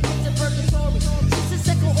in the pits of purgatory. Just a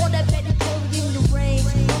second order, better code in the range.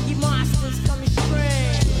 You monsters coming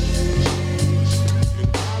strange.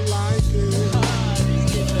 I like it.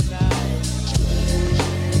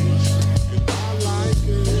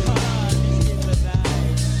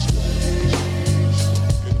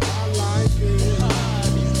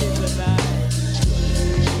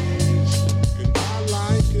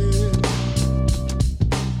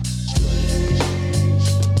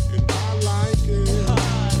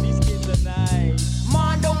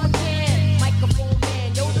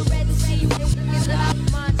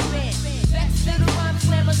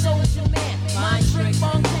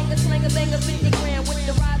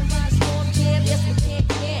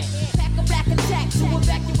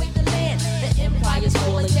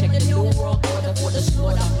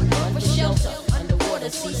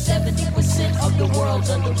 See 70% of the world's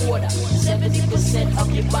underwater. 70%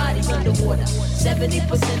 of your body's underwater.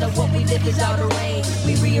 70% of what we live is out of range.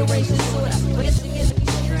 We rearrange the sorta, but it's again to be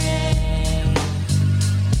strange.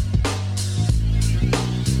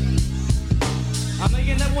 I'm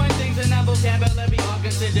making up one things in our vocabulary all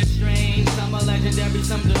considered strange. Some are legendary,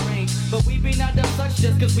 some deranged. But we be not of such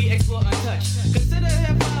just cause we explore untouched. Consider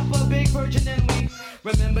hip-hop a big virgin and we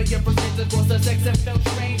remember your perspective was the sex and felt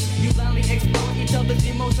strange. You blindly explore each other's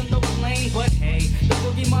emotional plane. But hey, the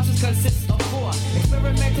boogie monsters consist of four.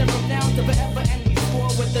 Experimenting from now to forever and we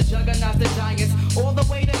score with the juggernauts, the giants, all the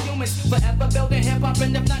way to humans. Forever building hip-hop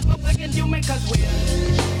and if not, we're fucking human cause we're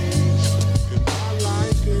I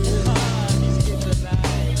like it. These kids are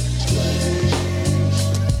nice.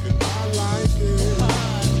 I like it.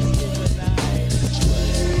 These kids are nice.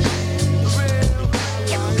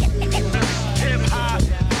 Hip-hop,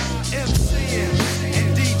 MCing, and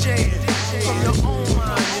DJing from your own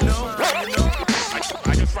mind, you know? I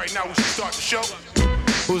guess right now we should start the show.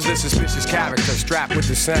 Who's this suspicious character strapped with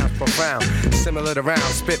the sound profound? Similar to rounds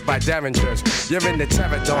spit by derringers. You're in the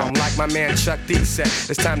terror dome like my man Chuck D said.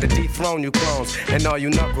 It's time to dethrone you clones and all you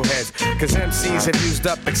knuckleheads. Cause MCs have used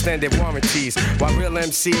up extended warranties, while real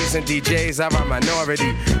MCs and DJs are a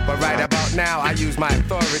minority. But right about now I use my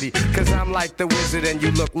authority, cause I'm like the wizard and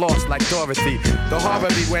you look lost like Dorothy. The horror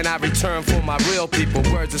be when I return for my real people.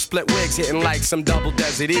 Words of split wigs hitting like some double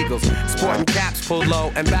desert eagles. Sporting caps pulled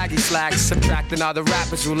low and baggy slacks, subtracting all the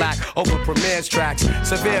rappers who lack over Premier's tracks.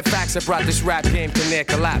 Severe facts have brought this rap game to near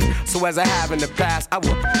collapse. So as I have in the past, I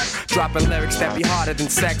will dropping lyrics that be harder than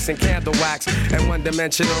sex and candle wax. And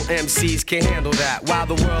one-dimensional MCs can't handle that. While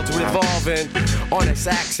the world's revolving on its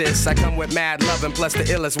axis, I come with mad loving plus the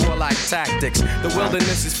illest warlike tactics. The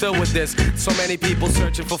wilderness is filled with this. So many people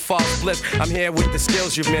searching for false bliss. I'm here with the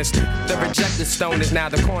skills you've missed. The rejected stone is now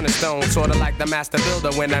the cornerstone. Sorta like the master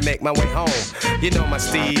builder when I make my way home. You know my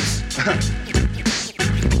steeds.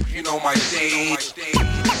 You know my stage.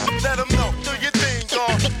 Let them know, do your thing,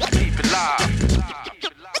 dog. Keep it live.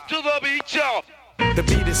 To the beat, y'all. The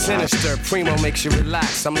beat is sinister, Primo makes you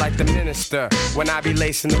relax. I'm like the minister, when I be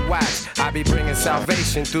lacing the wax, I be bringing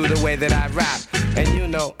salvation through the way that I rap. And you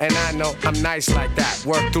know, and I know, I'm nice like that.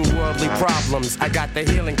 Work through worldly problems, I got the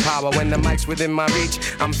healing power. When the mic's within my reach,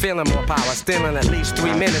 I'm feeling more power. Stealing at least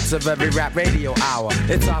 3 minutes of every rap radio hour.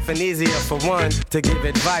 It's often easier for one to give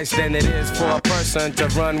advice than it is for a person to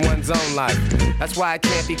run one's own life. That's why I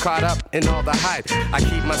can't be caught up in all the hype. I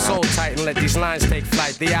keep my soul tight and let these lines take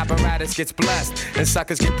flight. The apparatus gets blessed and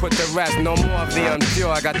suckers get put to rest. No more of the unpure,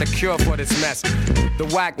 I got the cure for this mess. The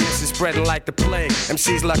whackness is spreading like the plague.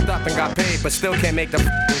 MCs lucked up and got paid, but still can't make the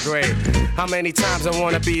f***ing grade. How many times I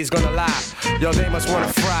wanna be is gonna lie? Yo, they must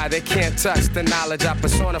wanna fry, they can't touch the knowledge I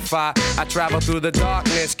personify. I travel through the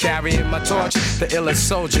darkness, carrying my torch, the illest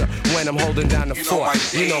soldier when I'm holding down the fort.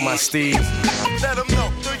 You know my steeds. Let them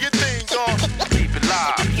know, do your thing.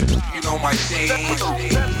 my stage.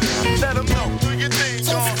 Let them know, do your thing,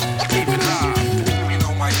 dog. Keep it live. You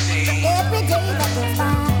know my stage. Every day that goes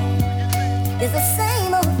by is the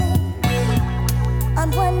same old thing.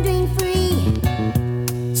 I'm wandering free,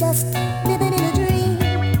 just living in a dream.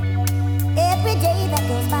 Every day that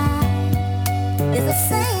goes by is the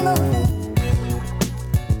same old thing.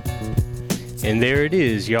 And there it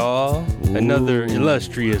is, y'all. Another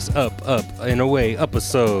illustrious in a way,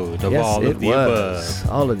 episode of All of the Above.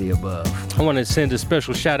 All of the above. I want to send a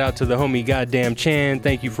special shout out to the homie Goddamn Chan.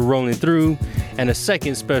 Thank you for rolling through. And a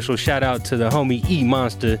second special shout out to the homie E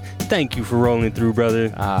Monster. Thank you for rolling through,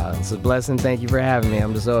 brother. It's a blessing. Thank you for having me.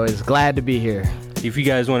 I'm just always glad to be here. If you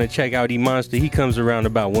guys want to check out E Monster, he comes around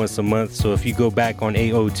about once a month. So if you go back on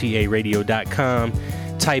AOTARadio.com,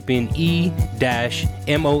 type in E-MONSTA,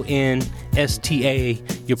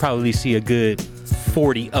 you'll probably see a good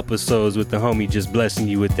 40 episodes with the homie just blessing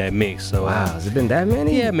you with that mix. So wow, has it been that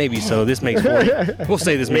many? Yeah, maybe so. This makes 40. We'll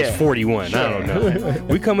say this makes 41. Sure. I don't know.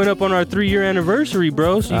 We coming up on our 3-year anniversary,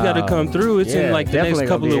 bro. So you got to come through. It's in like the next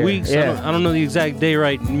couple of weeks. Yeah. I don't know the exact day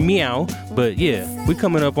right meow, but yeah, we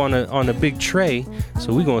coming up on a big tray.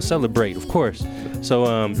 So we gonna celebrate, of course.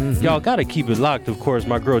 So y'all gotta keep it locked. Of course,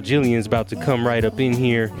 my girl Jillian's about to come right up in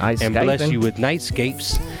here and bless you with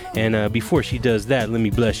Nightscapes. And before she does that, let me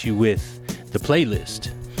bless you with the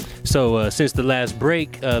playlist. So since the last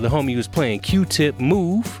break, the homie was playing Q-Tip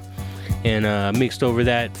Move, and mixed over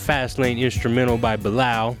that Fast Lane instrumental by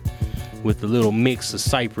Bilal with a little mix of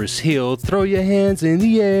Cypress Hill. Throw your hands in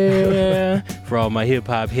the air for all my hip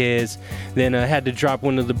hop heads. Then I had to drop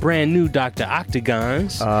one of the brand new Dr.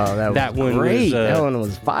 Octagons. Oh, that was great. That one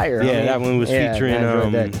was fire. Yeah, that one was featuring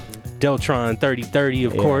Deltron 3030,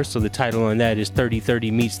 of course. So the title on that is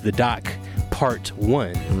 3030 Meets the Doc Part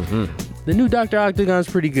 1. Mm-hmm. The new Dr. Octagon's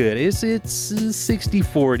pretty good. It's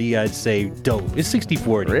 60-40, I'd say. Dope. It's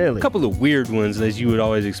 60-40. Really? A couple of weird ones, as you would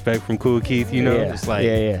always expect from Kool Keith, you know? Yeah. It's like,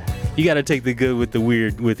 yeah. You got to take the good with the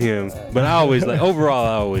weird with him. But I always overall,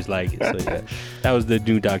 I always like it. So yeah, that was the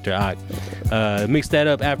new Dr. Ock. Mixed that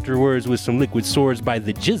up afterwards with some Liquid Swords by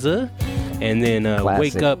The Jizza. And then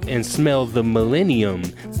Wake Up and Smell the Millennium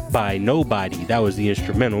by Nobody. That was the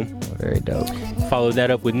instrumental. Very dope. Followed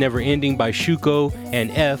that up with Never Ending by Shuko and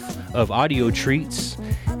F of Audio Treats.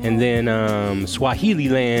 And then Swahili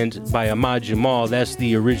Land by Ahmad Jamal. That's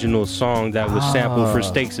the original song that was sampled for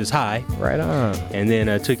Stakes is High. Right on. And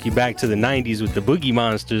then took you back to the 90s with the Boogie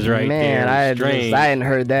Monsters right there. Man, I hadn't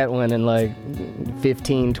heard that one in like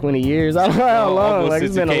 15, 20 years. I don't know how long. Like,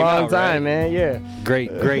 it's been a long time, man. Yeah.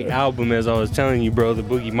 Great album, as I was telling you, bro. The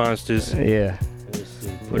Boogie Monsters. Yeah.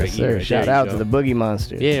 Yes, sir. Shout out to the Boogie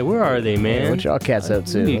Monsters. Yeah, where are they, man? What y'all cats up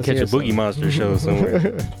to? We need to catch a Boogie Monster show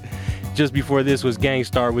somewhere. Just before this was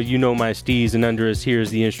Gangstar with You Know My Steez, and under us here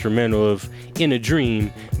is the instrumental of In a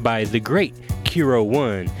Dream by the great Kiro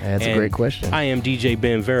One. That's a great question. I am DJ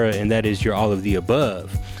Ben Vera, and that is your All of the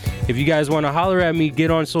Above. If you guys want to holler at me,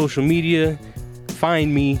 get on social media.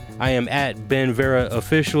 Find me. I am at Ben Vera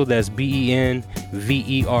Official. That's BenVera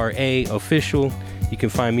Official. You can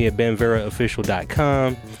find me at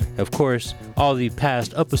benveraofficial.com. Of course, all the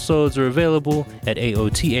past episodes are available at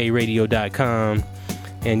AOTARadio.com.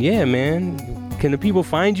 And yeah, man, can the people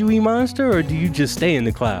find you, E-Monster, or do you just stay in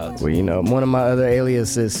the clouds? Well, you know, one of my other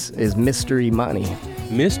aliases is Mystery Money.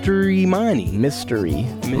 Mystery Money? Mystery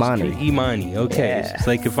Money. E-Money, okay. Yeah.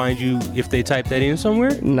 So they can find you if they type that in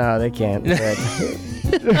somewhere? No, they can't.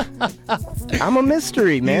 I'm a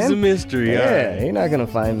mystery, man. He's a mystery, yeah. You're not going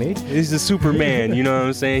to find me. He's a Superman, you know what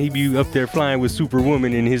I'm saying? He be up there flying with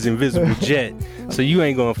Superwoman in his invisible jet. So you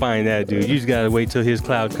ain't going to find that dude. You just got to wait till his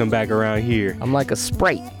cloud come back around here. I'm like a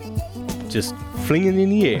Sprite. Just flinging in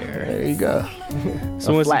the air. There you go.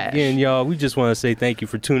 So once again, y'all, we just want to say thank you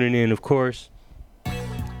for tuning in, of course.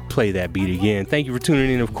 Play that beat again. Thank you for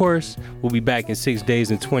tuning in, of course. We'll be back in 6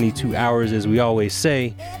 days and 22 hours, as we always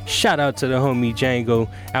say. Shout out to the homie Django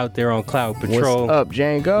out there on Cloud Patrol. What's up,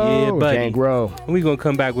 Django? Yeah, buddy. Django. We're going to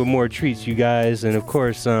come back with more treats, you guys. And, of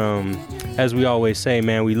course, as we always say,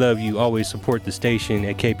 man, we love you. Always support the station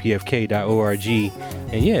at kpfk.org.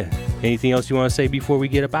 And, yeah, anything else you want to say before we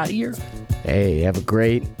get up out of here? Hey, have a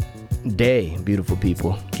great day, beautiful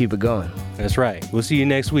people. Keep it going. That's right. We'll see you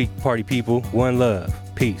next week, party people. One love.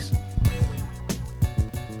 Peace.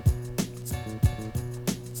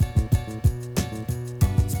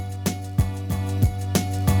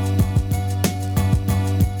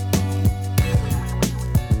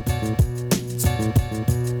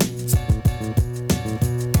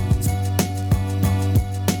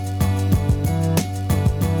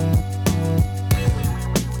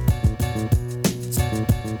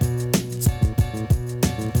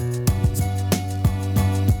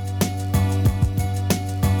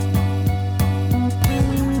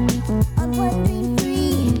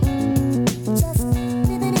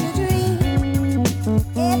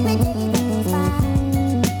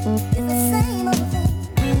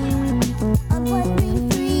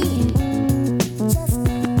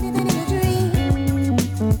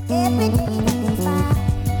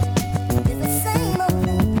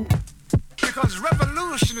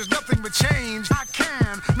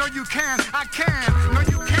 you can. I can